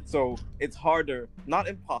us, so it's harder, not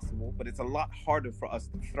impossible, but it's a lot harder for us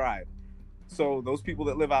to thrive. So those people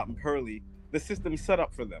that live out in Purley, the system's set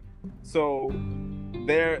up for them. So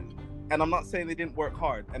and I'm not saying they didn't work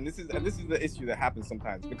hard. And this is the issue that happens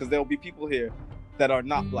sometimes, because there'll be people here that are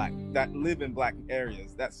not black, that live in black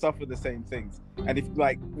areas, that suffer the same things. And if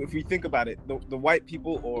we think about it, the white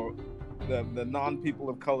people or the non-people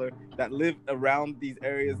of color that live around these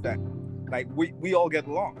areas, that like we all get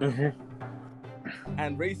along.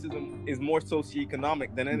 And racism is more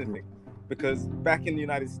socioeconomic than anything. Because back in the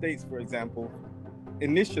United States, for example,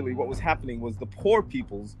 initially what was happening was the poor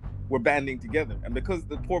peoples were banding together. And because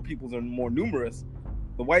the poor peoples are more numerous,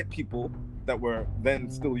 the white people that were then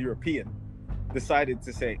still European decided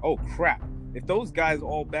to say, oh crap, if those guys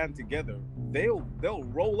all band together, they'll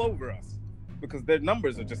roll over us, because their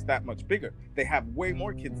numbers are just that much bigger. They have way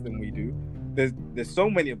more kids than we do. There's so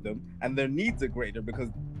many of them, and their needs are greater because,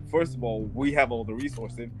 first of all, we have all the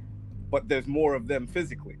resources, but there's more of them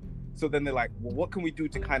physically. So then they're like, well, what can we do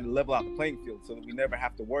to kind of level out the playing field so that we never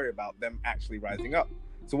have to worry about them actually rising up?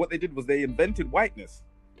 So what they did was they invented whiteness.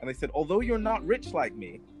 And they said, although you're not rich like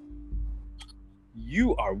me,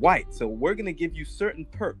 you are white. So we're going to give you certain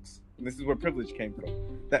perks. And this is where privilege came from,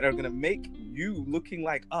 that are going to make you looking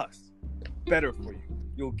like us better for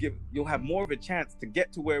you. You'll have more of a chance to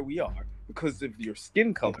get to where we are because of your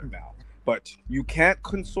skin color now. But you can't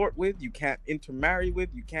consort with, you can't intermarry with,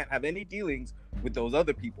 you can't have any dealings with those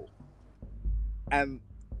other people. And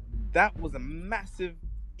that was a massive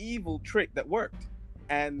evil trick that worked.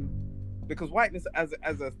 And because whiteness as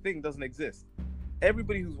a thing doesn't exist.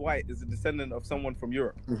 Everybody who's white is a descendant of someone from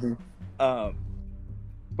Europe.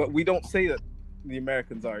 But we don't say that the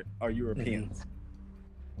Americans are Europeans.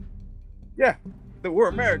 Yeah, that we're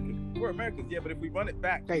American. We're Americans, yeah, but if we run it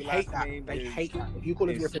back, they hate that. They hate that. If you call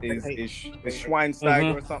it European, they hate it. Is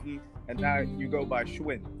Schweinsteiger or something, and now you go by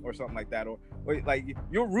Schwinn or something like that, or like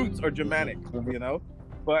your roots are Germanic, you know,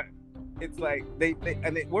 but it's like they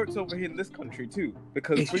and it works over here in this country too,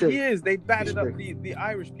 because it's for years they batted up the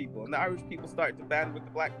Irish people, and the Irish people started to band with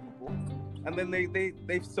the black people, and then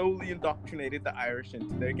they've solely indoctrinated the Irish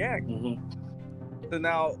into their gang. So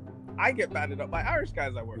now I get batted up by Irish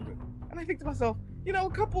guys I work with, and I think to myself, a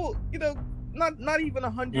couple, not even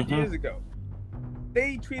 100 years ago,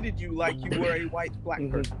 they treated you like you were a white black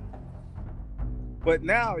person. But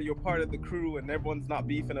now you're part of the crew, and everyone's not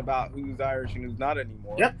beefing about who's Irish and who's not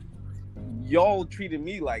anymore. Yep. Y'all treated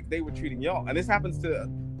me like they were treating y'all, and this happens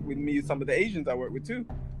with me, some of the Asians I work with too.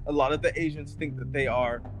 A lot of the Asians think that they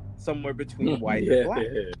are somewhere between white and black.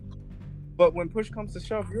 But when push comes to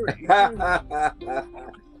shove, you're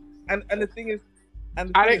and the thing is,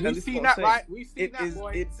 we've seen that, right? We've seen that,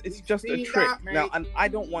 boy. It's just a trick. Now, and I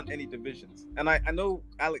don't want any divisions. And I know,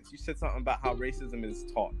 Alex, you said something about how racism is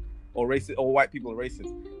taught, or white people are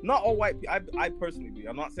racist. Not all white people. I personally believe.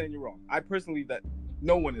 I'm not saying you're wrong. I personally believe that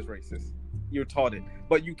no one is racist. You're taught it,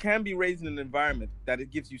 but you can be raised in an environment that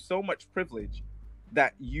it gives you so much privilege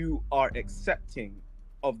that you are accepting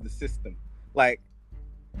of the system. Like,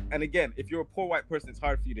 and again, if you're a poor white person, it's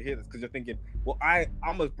hard for you to hear this because you're thinking, well,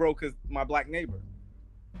 I'm as broke as my black neighbor.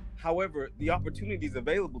 However, the opportunities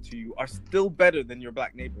available to you are still better than your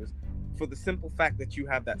black neighbors for the simple fact that you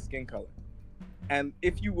have that skin color. And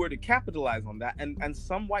if you were to capitalize on that, and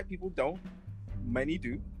some white people don't, many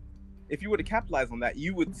do, if you were to capitalize on that,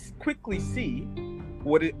 you would quickly see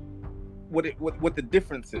what the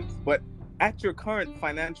difference is. But at your current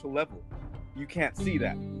financial level, you can't see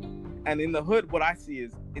that. And in the hood, what I see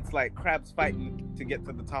is it's like crabs fighting to get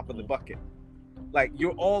to the top of the bucket. Like,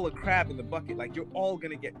 you're all a crab in the bucket. Like, you're all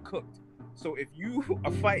gonna get cooked. So if you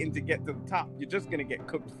are fighting to get to the top, you're just gonna get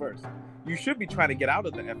cooked first. You should be trying to get out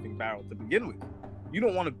of the effing barrel to begin with. You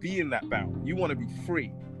don't want to be in that barrel. You want to be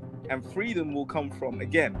free. And freedom will come from,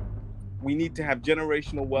 again, we need to have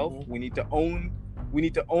generational wealth. We need to own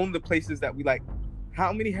the places that we like.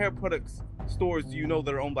 How many hair products stores do you know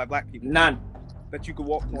that are owned by black people? None. That you could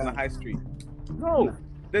walk to on the high street? No.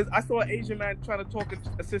 I saw an Asian man trying to talk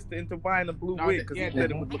a sister into buying a blue wig because he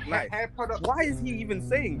said it would look nice. Why is he even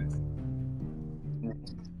saying this?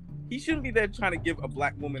 He shouldn't be there trying to give a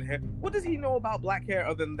black woman hair. What does he know about black hair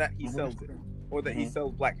other than that he sells it, or that he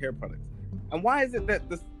sells black hair products? And why is it that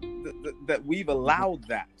that we've allowed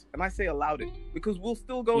that? And I say allowed it because we'll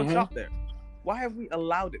still go and shop there. Why have we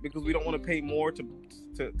allowed it? Because we don't want to pay more to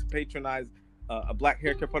patronize a black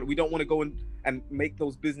hair care product. We don't want to go and make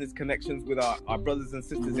those business connections with our brothers and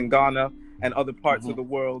sisters in Ghana and other parts of the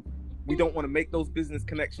world. We don't want to make those business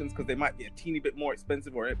connections because they might be a teeny bit more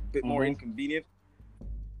expensive or a bit more inconvenient.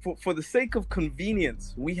 For the sake of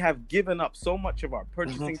convenience, we have given up so much of our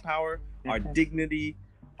purchasing power, our dignity,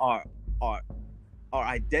 our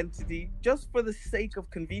identity, just for the sake of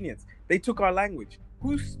convenience. They took our language.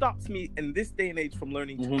 Who stops me in this day and age from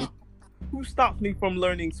learning? Who stops me from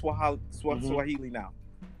learning Swahili now?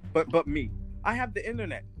 But me. I have the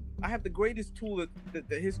internet. I have the greatest tool that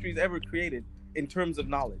history's ever created in terms of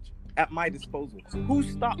knowledge at my disposal. Who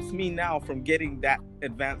stops me now from getting that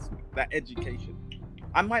advancement, that education?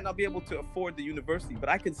 I might not be able to afford the university, but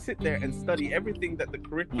I can sit there and study everything that the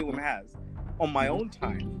curriculum has on my own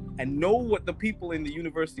time and know what the people in the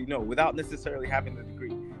university know without necessarily having the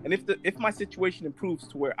degree. And if my situation improves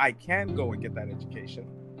to where I can go and get that education,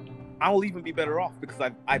 I will even be better off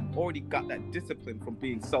because I've already got that discipline from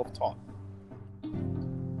being self-taught.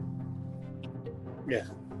 Yeah.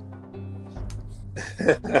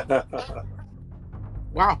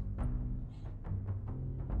 Wow.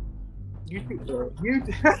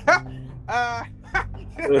 Wow.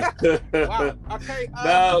 Okay,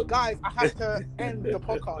 No. guys, I have to end the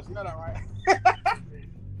podcast. You know that, right?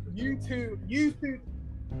 You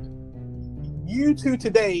two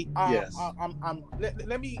today. Yes.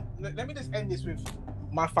 Let me just end this with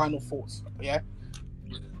my final thoughts. Yeah.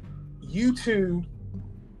 You two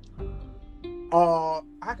are.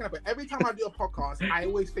 How can I put it? Every time I do a podcast, I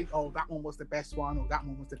always think, oh, that one was the best one, or that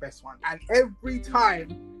one was the best one, and every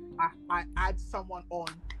time I add someone on.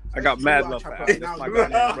 I got mad love for Alex. That's my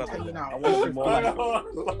goddamn brother. I want to be more like him.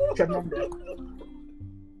 Tremendous.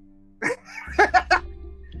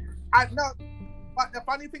 I know, but the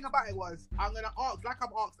funny thing about it was, I'm gonna ask, like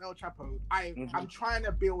I've asked El Chapo. I'm trying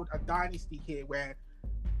to build a dynasty here where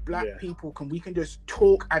black people we can just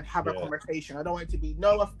talk and have a conversation. I don't want it to be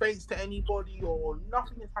no offense to anybody or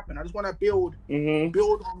nothing has happened. I just want to build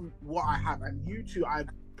on what I have. And you two, I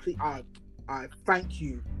thank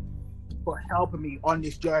you for helping me on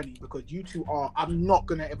this journey, because you two are. I'm not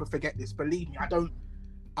gonna ever forget this. Believe me, I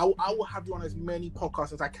will have you on as many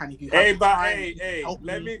podcasts as I can. If you have let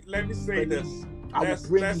me say this. I will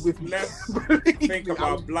bring you with me. Let's think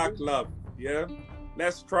about black love. Yeah,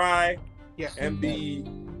 let's try and be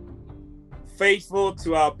faithful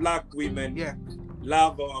to our black women. Yeah,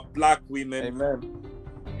 love our black women. Amen.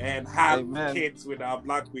 And have kids with our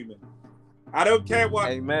black women. I don't care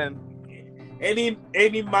what. Amen. Any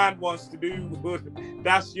man wants to do,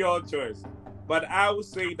 that's your choice. But I would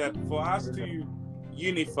say that for us to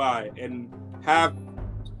unify and have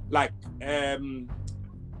like a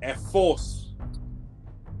force,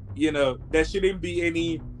 there shouldn't be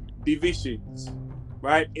any divisions,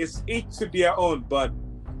 right? It's each to their own. But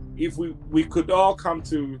if we could all come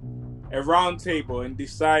to a round table and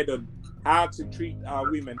decide on how to treat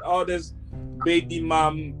our women, all this baby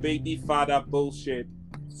mom, baby father bullshit.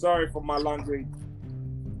 Sorry for my language.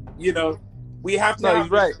 We have to have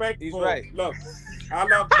respect. He's right. Look, I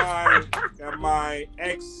love my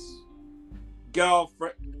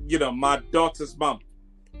ex-girlfriend, my daughter's mom,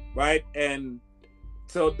 right? And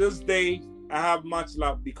so this day, I have much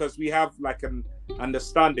love because we have like an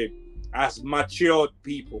understanding as matured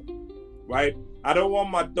people, right? I don't want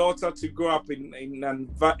my daughter to grow up in an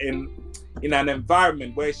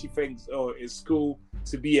environment where she thinks, oh, it's cool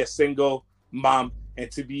to be a single mom and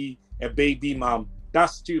to be a baby mom.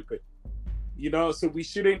 That's stupid. So we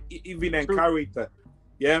shouldn't even encourage that.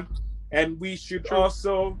 Yeah. And we should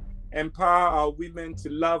also empower our women to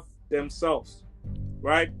love themselves.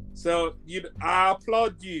 Right? So I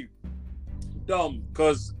applaud you, Dom,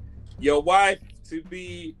 because your wife to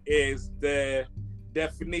be is the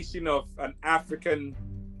definition of an African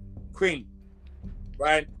queen.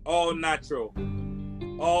 Right? All natural,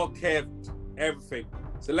 all kept, everything.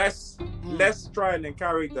 So let's try and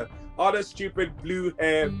encourage that. All the stupid blue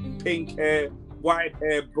hair, pink hair, white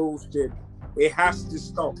hair bullshit, it has to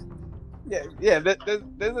stop. Yeah.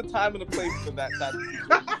 There's a time and a place for that type of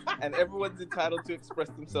situation, and everyone's entitled to express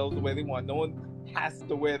themselves the way they want. No one has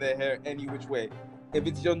to wear their hair any which way. If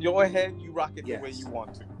it's on your head, you rock it the way you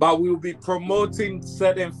want to. But we'll be promoting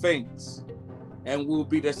certain things, and we'll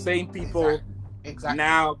be the same people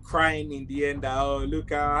now crying in the end. Oh,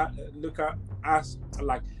 look at us!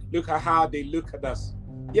 Like, look at how they look at us.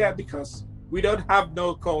 Yeah, because we don't have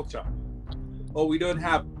no culture, or we don't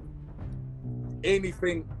have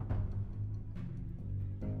anything.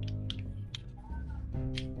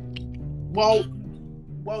 Well,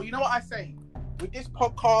 you know what I say? With this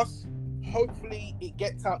podcast, hopefully it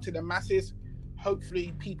gets out to the masses.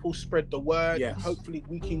 Hopefully people spread the word. Yes. Hopefully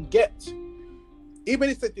we can get, even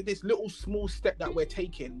if it's this little small step that we're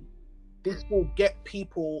taking, this will get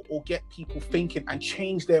people thinking and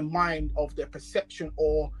change their mind of their perception,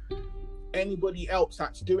 or anybody else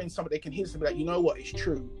that's doing something, they can hear something like, you know what, it's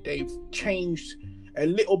true. They've changed a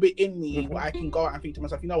little bit in me where I can go out and think to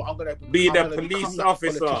myself, you know what, I'm going to be the police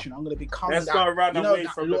officer. I'm going to become Let's that, not run away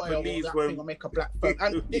from the lawyer, police that when thing, or make a black film. And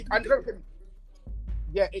I don't think,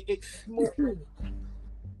 it's small.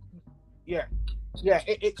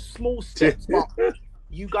 It's small steps, but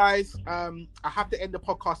you guys, I have to end the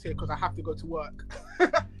podcast here because I have to go to work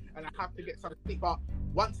and I have to get something to sleep. But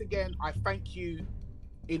once again, I thank you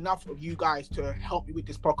enough of you guys to help me with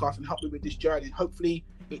this podcast and help me with this journey. And hopefully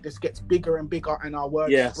it just gets bigger and bigger and our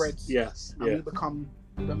word spreads. And we become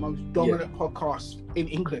the most dominant podcast in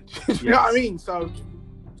England. You know what I mean? So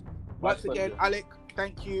once again, Alec,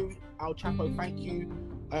 thank you. Al Chapo, thank you.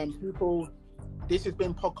 People, this has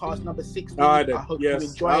been podcast number 16. All right, I hope yes, you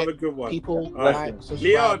enjoy have it. a good one. People, All right. like, subscribe,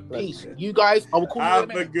 Leon, peace. You guys, I will call you in a have a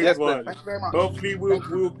minute. good Yes, one. Thank you very much. Hopefully, we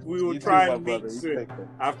will You try too, and my meet brother. You soon. take care.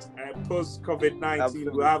 After post COVID-19,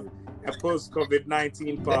 Absolutely. we'll have a post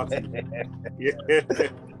COVID-19 party. Yeah.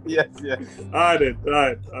 Yes, yes. All right,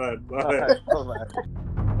 bye. All right,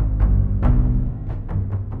 bye-bye.